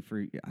 30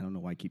 for, I don't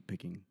know why I keep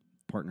picking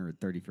partner at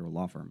 30 for a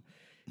law firm.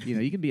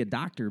 You could be a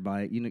doctor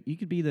by, you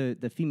could be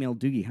the female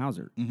Doogie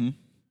Howser. Mm-hmm.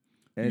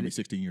 Maybe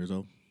 16 years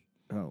old.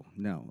 Oh,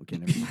 no. Okay,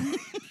 never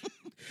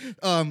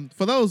mind.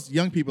 For those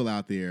young people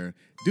out there,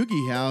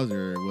 Doogie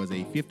Howser was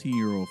a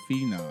 15-year-old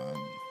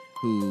phenom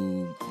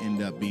who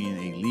ended up being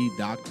a lead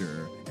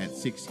doctor at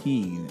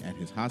 16 at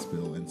his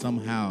hospital, and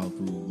somehow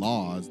through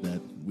laws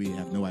that we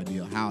have no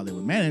idea how they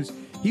were managed,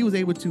 he was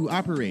able to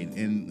operate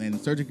and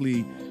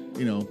surgically,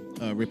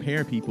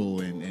 repair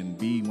people and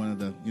be one of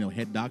the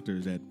head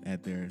doctors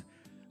at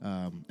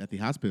the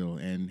hospital,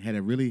 and had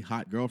a really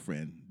hot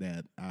girlfriend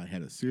that I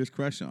had a serious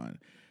crush on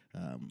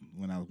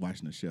when I was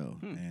watching the show,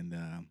 and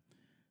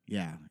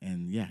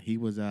he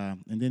was,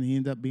 and then he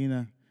ended up being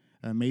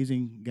an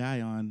amazing guy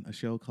on a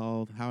show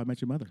called How I Met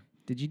Your Mother.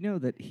 Did you know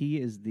that he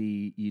is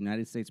the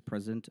United States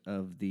president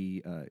of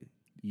the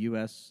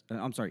U.S.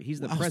 I'm sorry, he's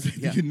the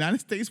president. The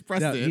United States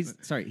president.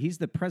 No, he's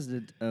the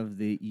president of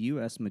the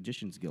U.S.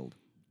 Magicians Guild.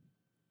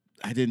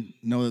 I didn't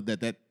know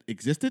that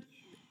existed.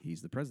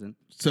 He's the president.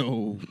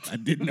 So I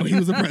didn't know he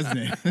was a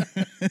president.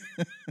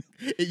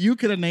 You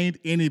could have named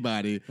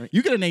anybody. Right.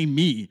 You could have named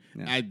me.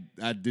 Yeah.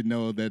 I didn't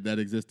know that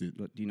existed.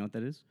 Do you know what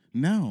that is?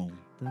 No.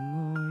 The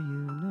more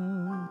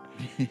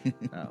you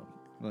know. Oh.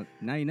 Well,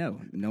 now you know.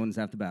 No one's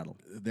half the battle.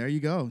 There you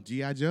go.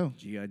 G.I. Joe.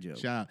 G.I. Joe.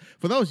 Shout out.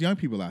 For those young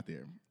people out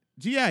there,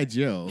 G.I.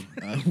 Joe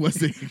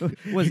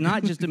was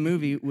not just a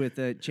movie with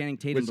Channing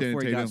Tatum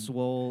before he got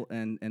swole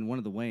and one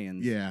of the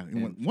Wayans. Yeah,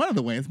 one of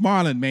the Wayans.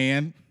 Marlon,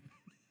 man.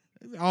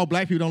 All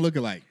black people don't look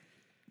alike.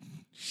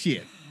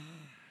 Shit.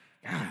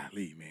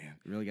 Golly, man.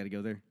 Really got to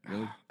go there?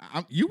 Really?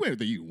 You went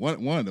with you.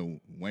 One of the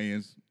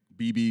Wayans.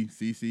 BB,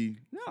 CC.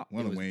 No.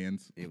 One of the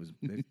Wayans.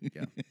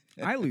 Yeah.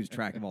 I lose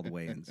track of all the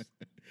Wayans.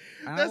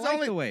 I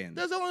like the Wayans.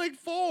 There's only like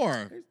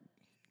 4.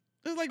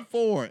 There's like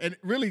 4. And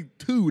really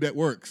 2 that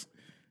works.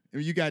 I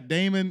mean, you got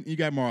Damon, you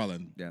got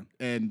Marlon. Yeah.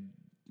 And,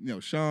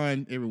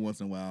 Sean every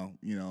once in a while,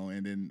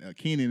 and then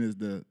Kenan is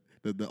the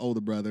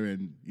older brother,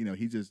 and,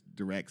 he just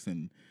directs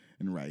and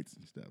writes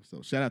and stuff.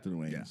 So shout out to the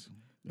Wayans. Yeah.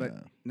 But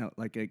no,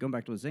 like going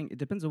back to what I was saying, it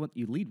depends on what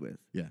you lead with.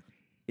 Yeah.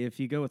 If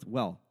you go with,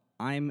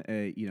 I'm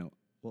a,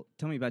 well,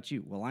 tell me about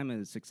you. Well, I'm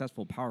a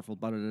successful, powerful,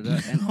 And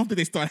I don't think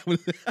they start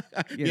with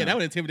that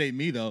would intimidate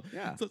me, though.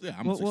 Yeah. So,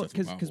 I'm a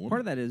successful, because part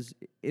of that is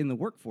in the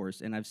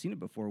workforce, and I've seen it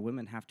before,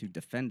 women have to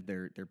defend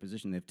their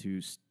position. They have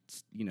to,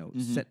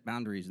 set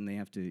boundaries, and they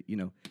have to,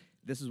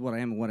 this is what I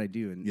am and what I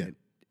do.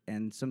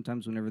 And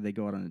sometimes whenever they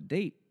go out on a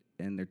date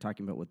and they're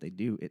talking about what they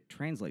do, it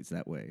translates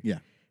that way. Yeah.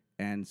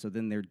 And so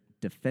then they're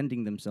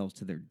defending themselves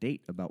to their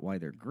date about why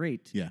they're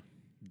great. Yeah.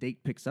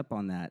 Date picks up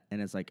on that,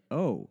 and it's like,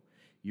 oh,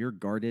 you're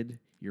guarded,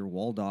 you're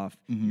walled off,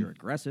 you're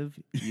aggressive.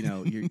 You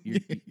know, you're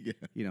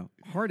you know,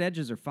 hard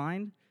edges are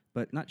fine,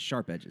 but not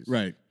sharp edges.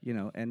 Right. You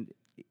know, and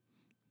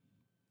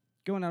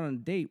going out on a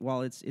date,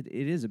 while it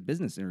is a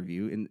business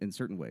interview in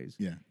certain ways.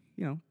 Yeah.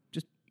 You know,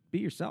 just be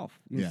yourself.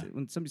 You know,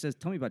 when somebody says,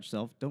 "Tell me about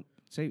yourself," don't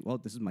say, "Well,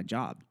 this is my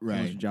job." Right.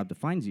 Unless your job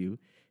defines you,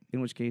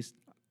 in which case,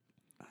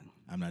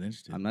 I'm not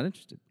interested. I'm not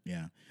interested.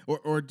 Yeah.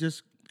 Or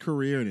just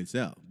career in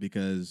itself,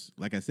 because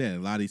like I said, a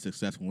lot of these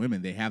successful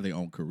women, they have their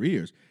own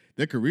careers.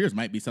 Their careers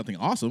might be something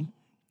awesome,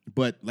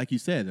 but like you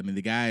said, I mean,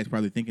 the guy is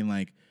probably thinking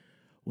like,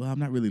 well, I'm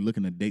not really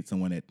looking to date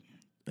someone that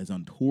is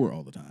on tour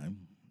all the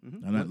time.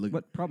 I'm not looking.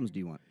 What problems do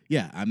you want?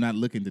 Yeah, I'm not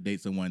looking to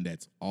date someone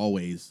that's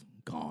always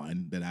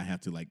gone, that I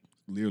have to like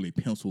literally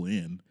pencil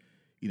in,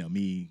 you know,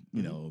 me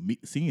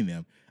seeing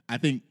them. I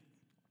think,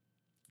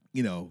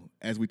 you know,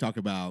 as we talk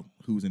about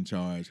who's in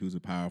charge, who's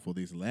powerful,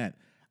 this and that,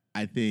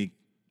 I think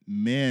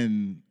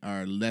men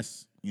are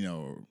less, you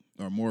know,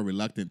 are more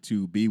reluctant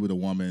to be with a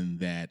woman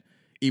that,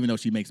 even though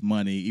she makes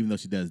money, even though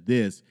she does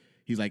this,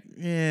 he's like,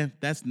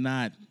 that's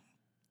not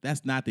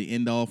the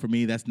end all for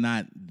me. That's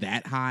not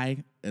that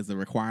high as a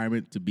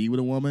requirement to be with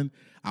a woman.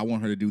 I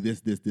want her to do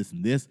this, this, this,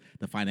 and this.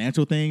 The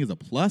financial thing is a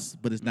plus,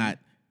 but it's not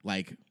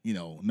like, you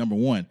know, number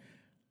one.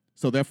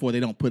 So therefore,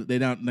 they're not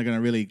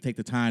gonna really take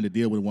the time to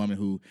deal with a woman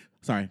who,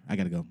 sorry, I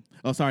gotta go.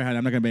 Oh, sorry, honey,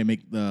 I'm not gonna be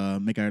able to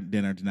make our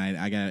dinner tonight.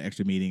 I got an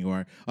extra meeting.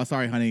 Or, oh,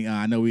 sorry, honey,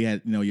 I know we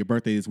had, you know, your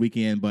birthday this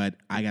weekend, but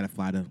I gotta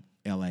fly to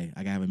L.A.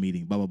 I gotta have a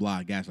meeting. Blah blah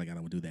blah. Gosh, like I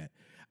don't want to do that.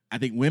 I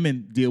think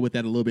women deal with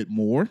that a little bit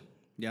more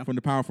from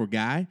the powerful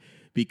guy,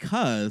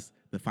 because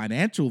the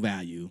financial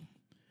value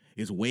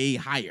is way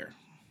higher.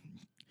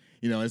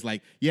 You know, it's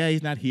like, yeah,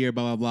 he's not here,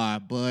 blah blah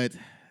blah, but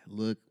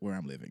look where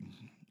I'm living.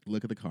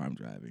 Look at the car I'm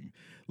driving.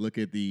 Look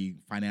at the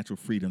financial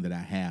freedom that I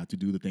have to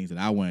do the things that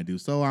I want to do.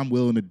 So I'm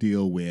willing to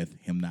deal with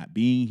him not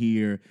being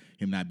here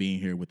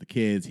with the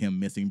kids, him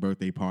missing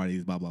birthday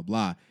parties, blah, blah,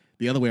 blah.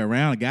 The other way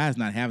around, a guy's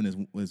not having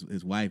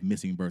his wife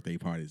missing birthday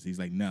parties. He's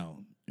like, no,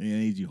 I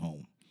need you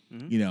home.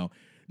 You know,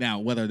 now,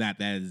 whether or not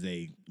that is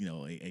a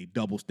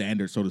double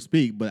standard, so to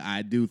speak, but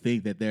I do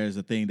think that there's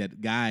a thing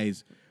that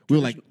guys will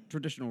like.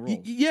 Traditional roles.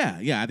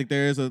 Yeah. I think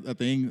there is a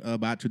thing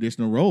about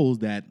traditional roles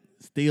that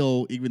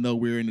still, even though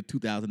we're in the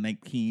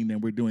 2019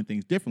 and we're doing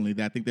things differently,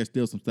 that I think there's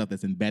still some stuff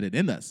that's embedded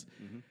in us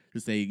to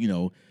say, you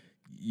know,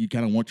 you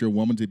kind of want your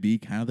woman to be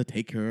kind of the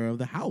take care of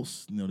the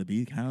house, you know, to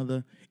be kind of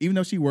the, even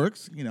though she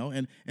works, you know,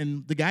 and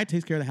the guy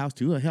takes care of the house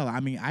too. Hell, I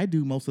mean, I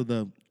do most of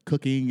the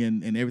cooking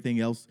and everything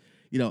else,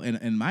 you know,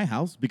 in my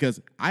house, because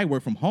I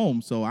work from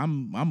home, so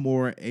I'm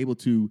more able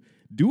to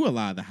do a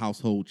lot of the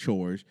household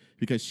chores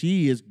because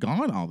she is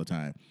gone all the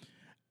time.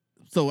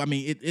 So, I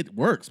mean, it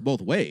works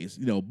both ways,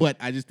 you know, but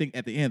I just think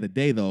at the end of the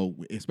day, though,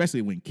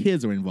 especially when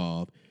kids are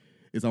involved,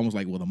 it's almost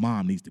like, well, the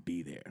mom needs to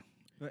be there.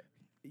 But,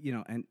 you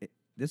know, and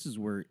this is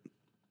where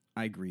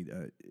I agree.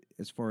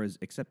 As far as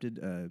accepted,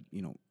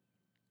 you know,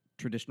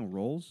 traditional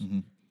roles,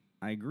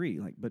 I agree.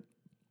 Like, but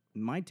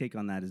my take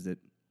on that is that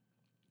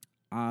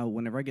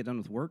whenever I get done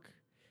with work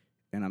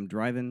and I'm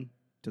driving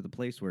to the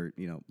place where,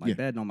 you know, my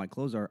bed and all my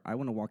clothes are, I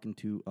want to walk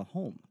into a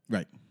home.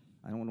 Right.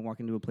 I don't want to walk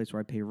into a place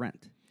where I pay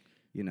rent.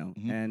 You know,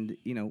 and,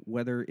 you know,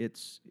 whether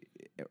it's,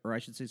 or I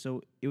should say,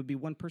 so it would be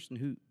one person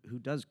who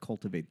does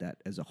cultivate that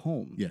as a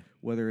home,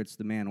 whether it's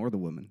the man or the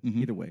woman,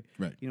 either way.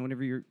 Right. You know,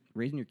 whenever you're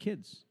raising your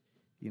kids,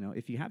 you know,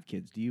 if you have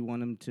kids, do you want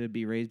them to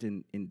be raised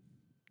in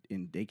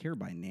daycare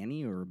by a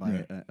nanny or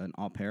by an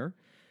au pair?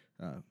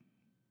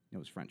 It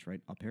was French, right?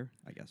 Au pair,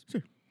 I guess.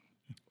 Sure.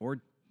 Or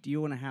do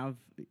you want to have,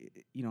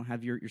 you know,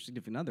 have your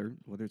significant other,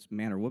 whether it's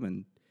man or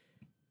woman,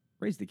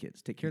 raise the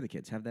kids, take care of the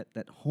kids, have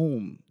that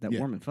home, that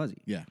warm and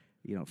fuzzy. Yeah.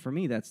 You know, for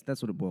me, that's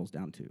what it boils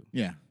down to.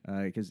 Yeah.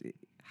 Because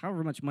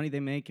however much money they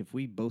make, if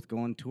we both go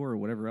on tour or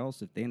whatever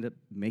else, if they end up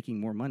making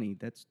more money,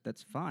 that's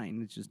fine.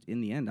 It's just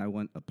in the end, I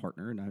want a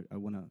partner and I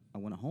want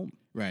a home.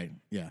 Right.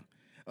 Yeah.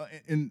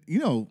 And you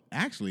know,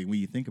 actually, when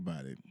you think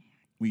about it,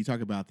 when you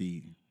talk about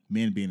the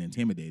men being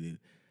intimidated,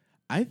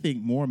 I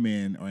think more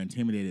men are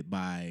intimidated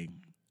by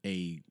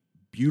a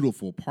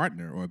beautiful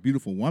partner or a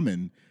beautiful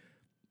woman,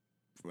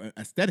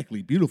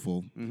 aesthetically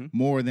beautiful,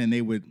 more than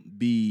they would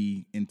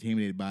be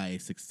intimidated by a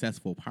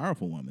successful,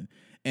 powerful woman.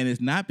 And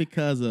it's not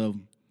because of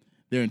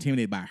they're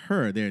intimidated by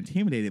her. They're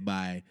intimidated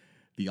by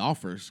the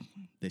offers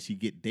that she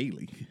get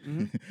daily,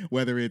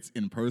 whether it's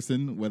in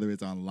person, whether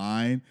it's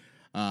online.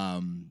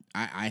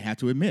 I have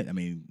to admit, I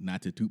mean,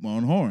 not to toot my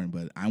own horn,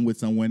 but I'm with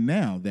someone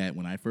now that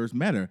when I first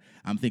met her,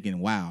 I'm thinking,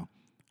 wow,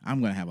 I'm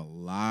going to have a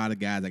lot of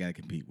guys I got to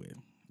compete with.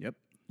 Yep.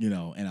 You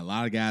know, and a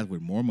lot of guys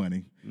with more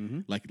money,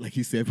 like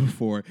you said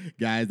before,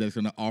 guys that's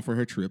going to offer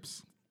her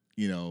trips,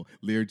 you know,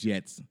 Lear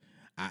jets.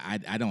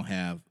 I don't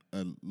have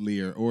a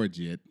Lear or a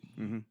jet.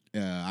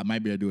 I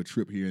might be able to do a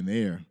trip here and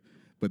there,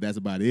 but that's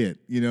about it.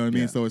 You know what I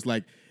mean? So it's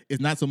like,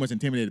 it's not so much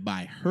intimidated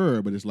by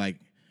her, but it's like,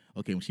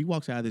 okay, when she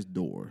walks out of this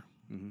door,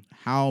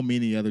 how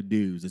many other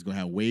dudes that's going to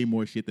have way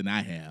more shit than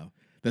I have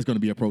that's going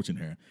to be approaching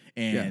her.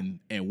 And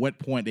at what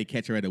point they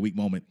catch her at a weak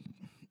moment,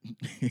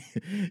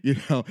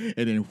 and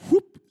then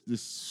whoop,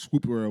 just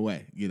swoop her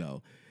away,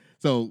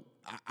 So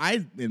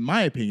in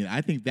my opinion,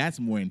 I think that's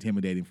more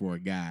intimidating for a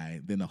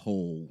guy than the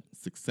whole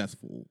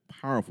successful,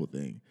 powerful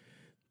thing.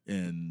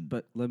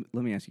 But let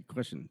me ask you a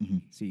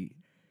question. See,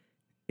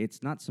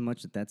 it's not so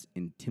much that that's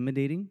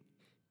intimidating;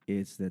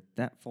 it's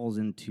that falls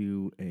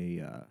into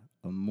a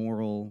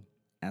moral,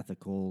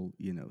 ethical,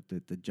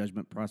 the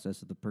judgment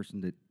process of the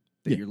person that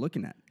you're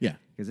looking at. Yeah,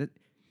 because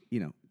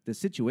the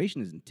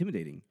situation is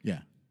intimidating. Yeah,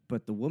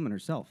 but the woman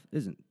herself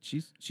isn't.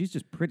 She's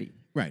just pretty,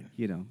 right?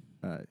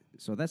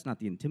 So that's not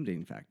the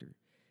intimidating factor.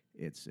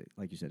 It's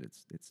like you said.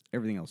 It's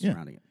everything else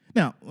surrounding it.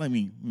 Now,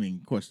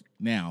 of course,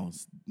 now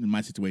in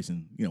my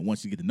situation,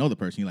 once you get to know the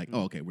person, you're like,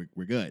 oh, okay,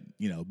 we're good,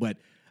 But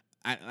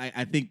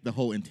I think the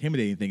whole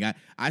intimidating thing,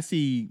 I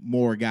see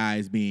more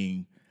guys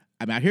being.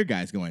 I hear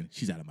guys going,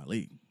 she's out of my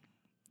league.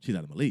 She's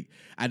out of my league.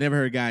 I never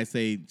heard guys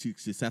say she's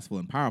successful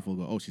and powerful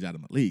go, oh, she's out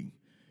of my league.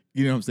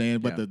 You know what I'm saying?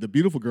 But the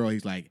beautiful girl,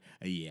 he's like,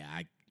 yeah,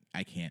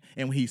 I can't.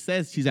 And when he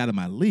says she's out of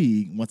my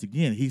league, once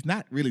again, he's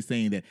not really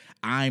saying that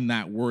I'm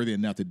not worthy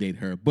enough to date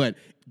her, but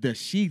does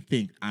she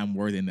think I'm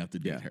worthy enough to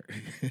date her?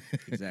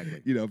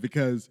 Exactly.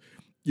 Because,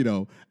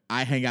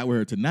 I hang out with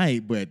her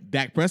tonight, but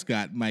Dak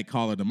Prescott might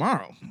call her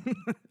tomorrow.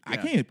 I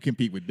can't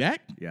compete with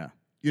Dak. Yeah.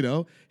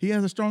 He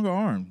has a stronger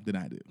arm than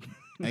I do.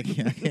 I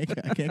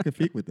can't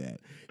compete with that.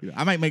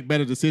 I might make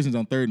better decisions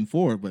on 3rd and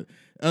 4th, but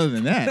other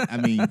than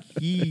that,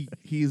 he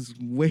has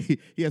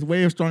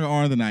way stronger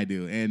arm than I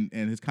do, and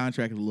his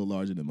contract is a little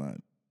larger than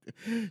mine.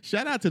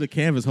 Shout out to the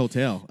Canvas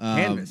Hotel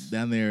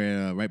down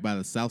there right by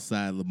the south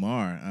side of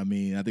Lamar. I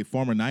think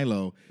former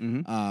Nilo.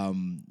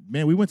 Man,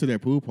 we went to their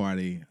pool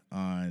party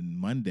on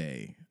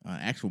Monday,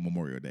 actual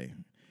Memorial Day.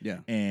 Yeah,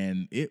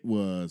 and it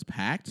was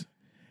packed.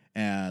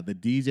 The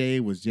DJ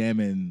was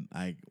jamming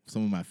like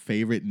some of my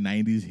favorite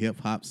 90s hip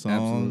hop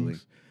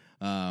songs.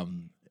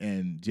 Absolutely.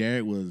 And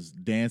Jared was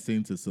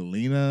dancing to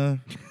Selena.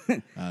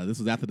 This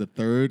was after the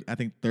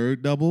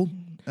third double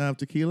of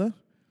tequila.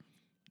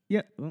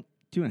 Yeah, well,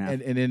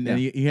 2.5. And then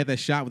he had that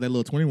shot with that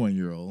little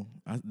 21-year-old.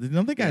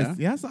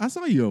 I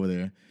saw you over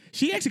there.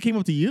 She actually came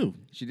up to you.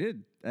 She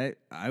did.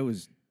 I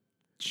was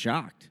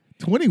shocked.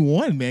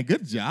 21, man.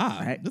 Good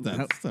job.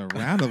 That's a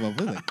round of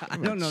applause. I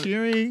don't know.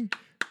 Cheering.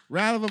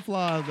 Round of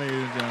applause, ladies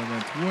and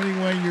gentlemen.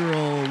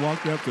 21-year-old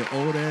walked up to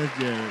old-ass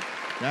Jared.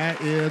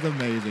 That is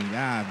amazing.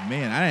 Ah,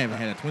 man, I haven't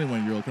had a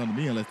 21-year-old come to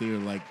me unless they were,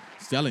 like,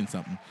 selling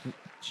something.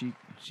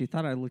 She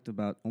thought I looked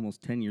about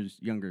almost 10 years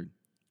younger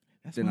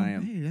than I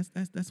am. Hey,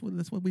 that's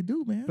what we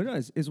do, man. But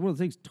it's one of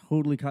the things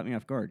totally caught me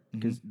off guard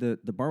because the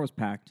bar was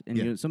packed,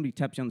 and somebody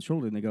taps you on the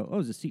shoulder, and they go, oh,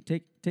 is the seat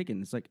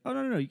taken? It's like, oh,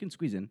 no, you can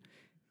squeeze in.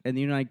 And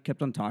you and I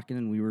kept on talking,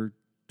 and we were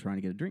trying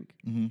to get a drink.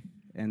 Mm-hmm.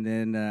 And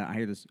then I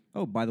hear this,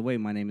 oh, by the way,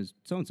 my name is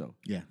so-and-so.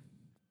 Yeah.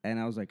 And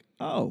I was like,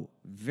 oh,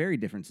 very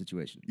different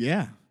situation.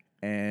 Yeah.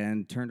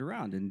 And turned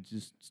around and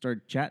just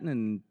started chatting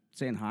and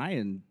saying hi.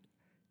 And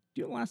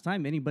do you know the last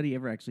time anybody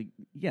ever actually,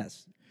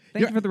 yes.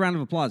 Thank you for the round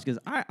of applause, because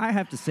I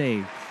have to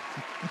say,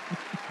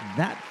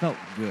 that felt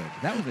good.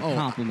 That was a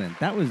compliment.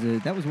 That was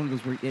one of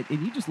those where,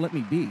 and you just let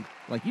me be.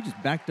 Like, you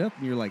just backed up,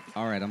 and you're like,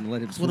 all right, I'm going to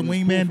let it. That's what a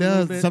wingman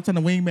does. Sometimes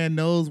the wingman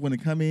knows when to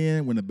come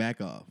in, when to back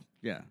off.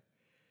 Yeah.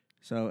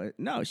 So,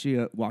 no, she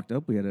walked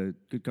up. We had a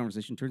good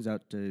conversation. Turns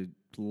out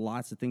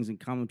lots of things in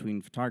common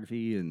between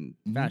photography and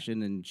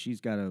fashion, and she's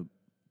got a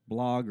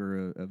blog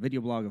or a video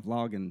blog, a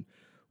vlog, and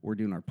we're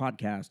doing our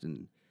podcast.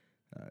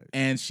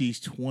 And she's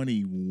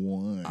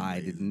 21. I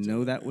didn't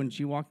know that when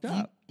she walked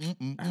up.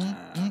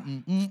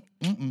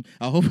 I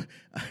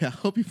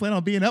hope you plan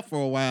on being up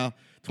for a while.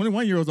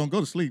 21-year-olds don't go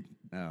to sleep.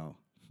 No.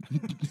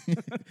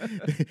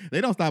 They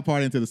don't stop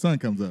partying until the sun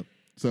comes up.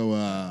 So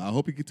I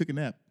hope you took a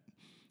nap.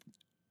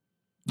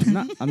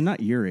 I'm not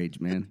your age,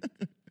 man.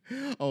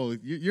 Oh,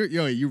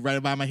 you're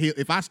right by my heel.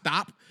 If I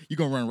stop, you're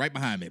gonna run right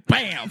behind me.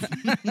 Bam!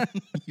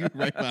 You're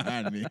right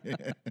behind me.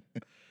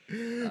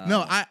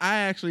 No,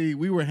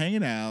 we were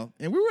hanging out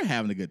and we were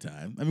having a good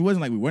time. It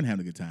wasn't like we weren't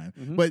having a good time,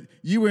 but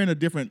you were in a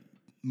different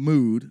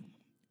mood.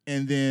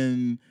 And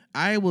then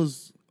I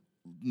was,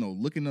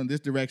 looking in this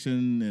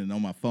direction and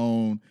on my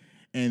phone.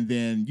 And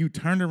then you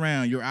turned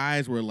around, your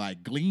eyes were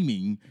like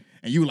gleaming.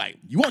 And you were like,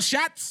 you want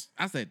shots?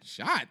 I said,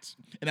 shots?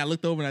 And I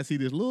looked over and I see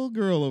this little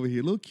girl over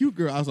here, little cute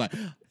girl. I was like,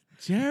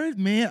 Jared,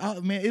 man,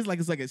 it's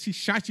like she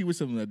shot you with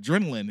some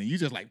adrenaline. And you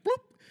just like, boop.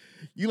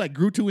 You like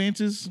grew 2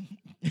 inches.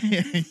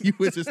 And you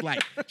was just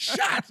like,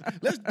 shots,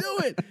 let's do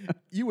it.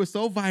 You were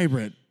so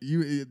vibrant.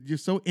 You're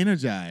so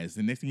energized.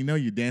 And next thing you know,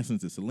 you're dancing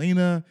to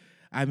Selena.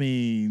 I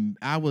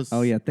was.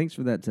 Oh, yeah. Thanks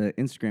for that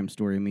Instagram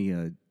story of me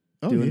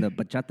doing the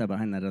bachata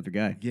behind that other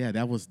guy. Yeah,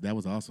 that was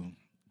awesome.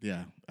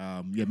 Yeah.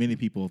 Many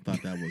people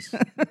thought that was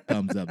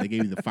thumbs up. They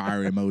gave you the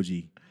fire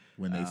emoji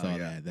when they saw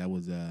that. That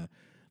was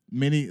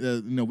many.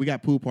 We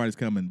got pool parties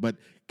coming, but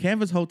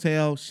Canvas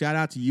Hotel. Shout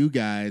out to you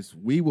guys.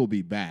 We will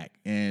be back,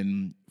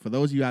 and for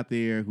those of you out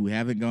there who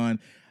haven't gone,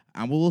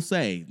 I will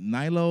say,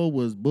 Nilo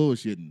was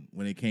bullshitting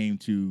when it came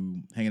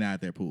to hanging out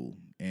at their pool,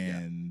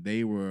 and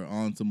they were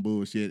on some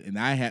bullshit. And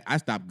I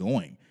stopped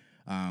going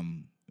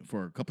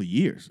for a couple of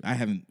years.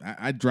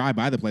 I drive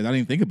by the place. I didn't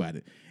even think about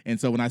it. And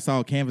so when I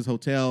saw Canvas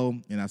Hotel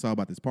and I saw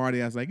about this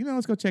party, I was like,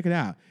 let's go check it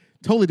out.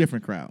 Totally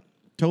different crowd,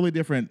 totally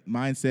different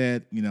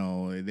mindset.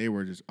 They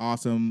were just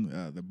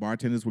awesome. The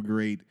bartenders were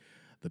great.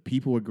 The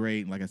people were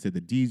great. Like I said,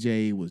 the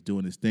DJ was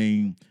doing his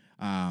thing.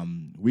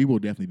 We will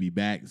definitely be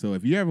back. So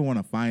if you ever want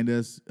to find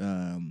us,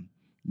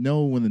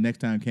 know when the next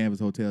time Canvas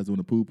Hotel is doing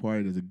a pool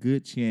party, there's a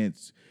good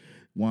chance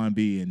Juan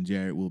B and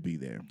Jared will be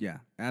there. Yeah,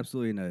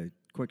 absolutely. And a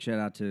quick shout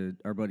out to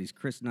our buddies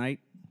Chris Knight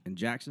and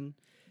Jackson.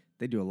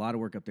 They do a lot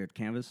of work up there at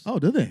Canvas. Oh,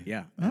 do they?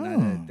 Yeah.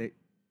 And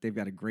they've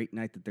got a great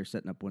night that they're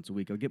setting up once a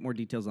week. I'll get more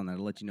details on that. I'll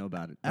let you know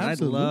about it. But I'd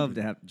love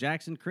to have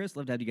Jackson, Chris,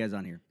 love to have you guys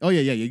on here. Oh,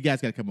 yeah. You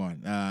guys got to come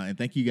on. And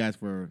thank you guys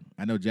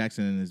I know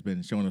Jackson has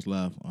been showing us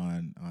love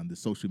on the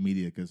social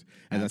media because,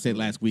 as I said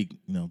last week,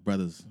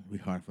 brothers, we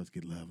hard for us to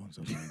get love on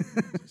social media.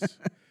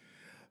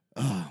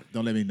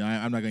 Don't let me know.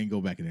 I'm not going to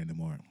go back in there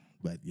anymore.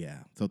 But, yeah.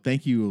 So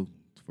thank you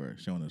for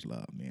showing us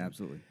love, man.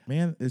 Absolutely.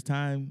 Man, it's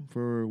time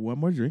for one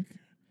more drink.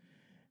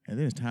 And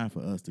then it's time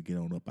for us to get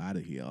on up out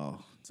of here, y'all.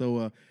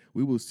 So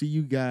we will see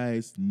you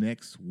guys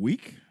next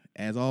week.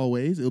 As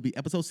always, it'll be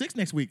episode 6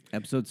 next week.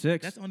 Episode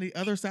 6. That's on the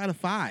other side of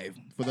 5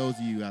 for those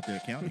of you out there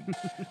counting.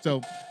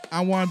 So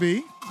I'm Juan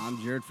B.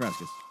 I'm Jared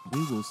Frescas.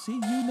 We will see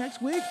you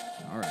next week.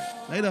 All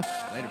right. Later.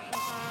 Later.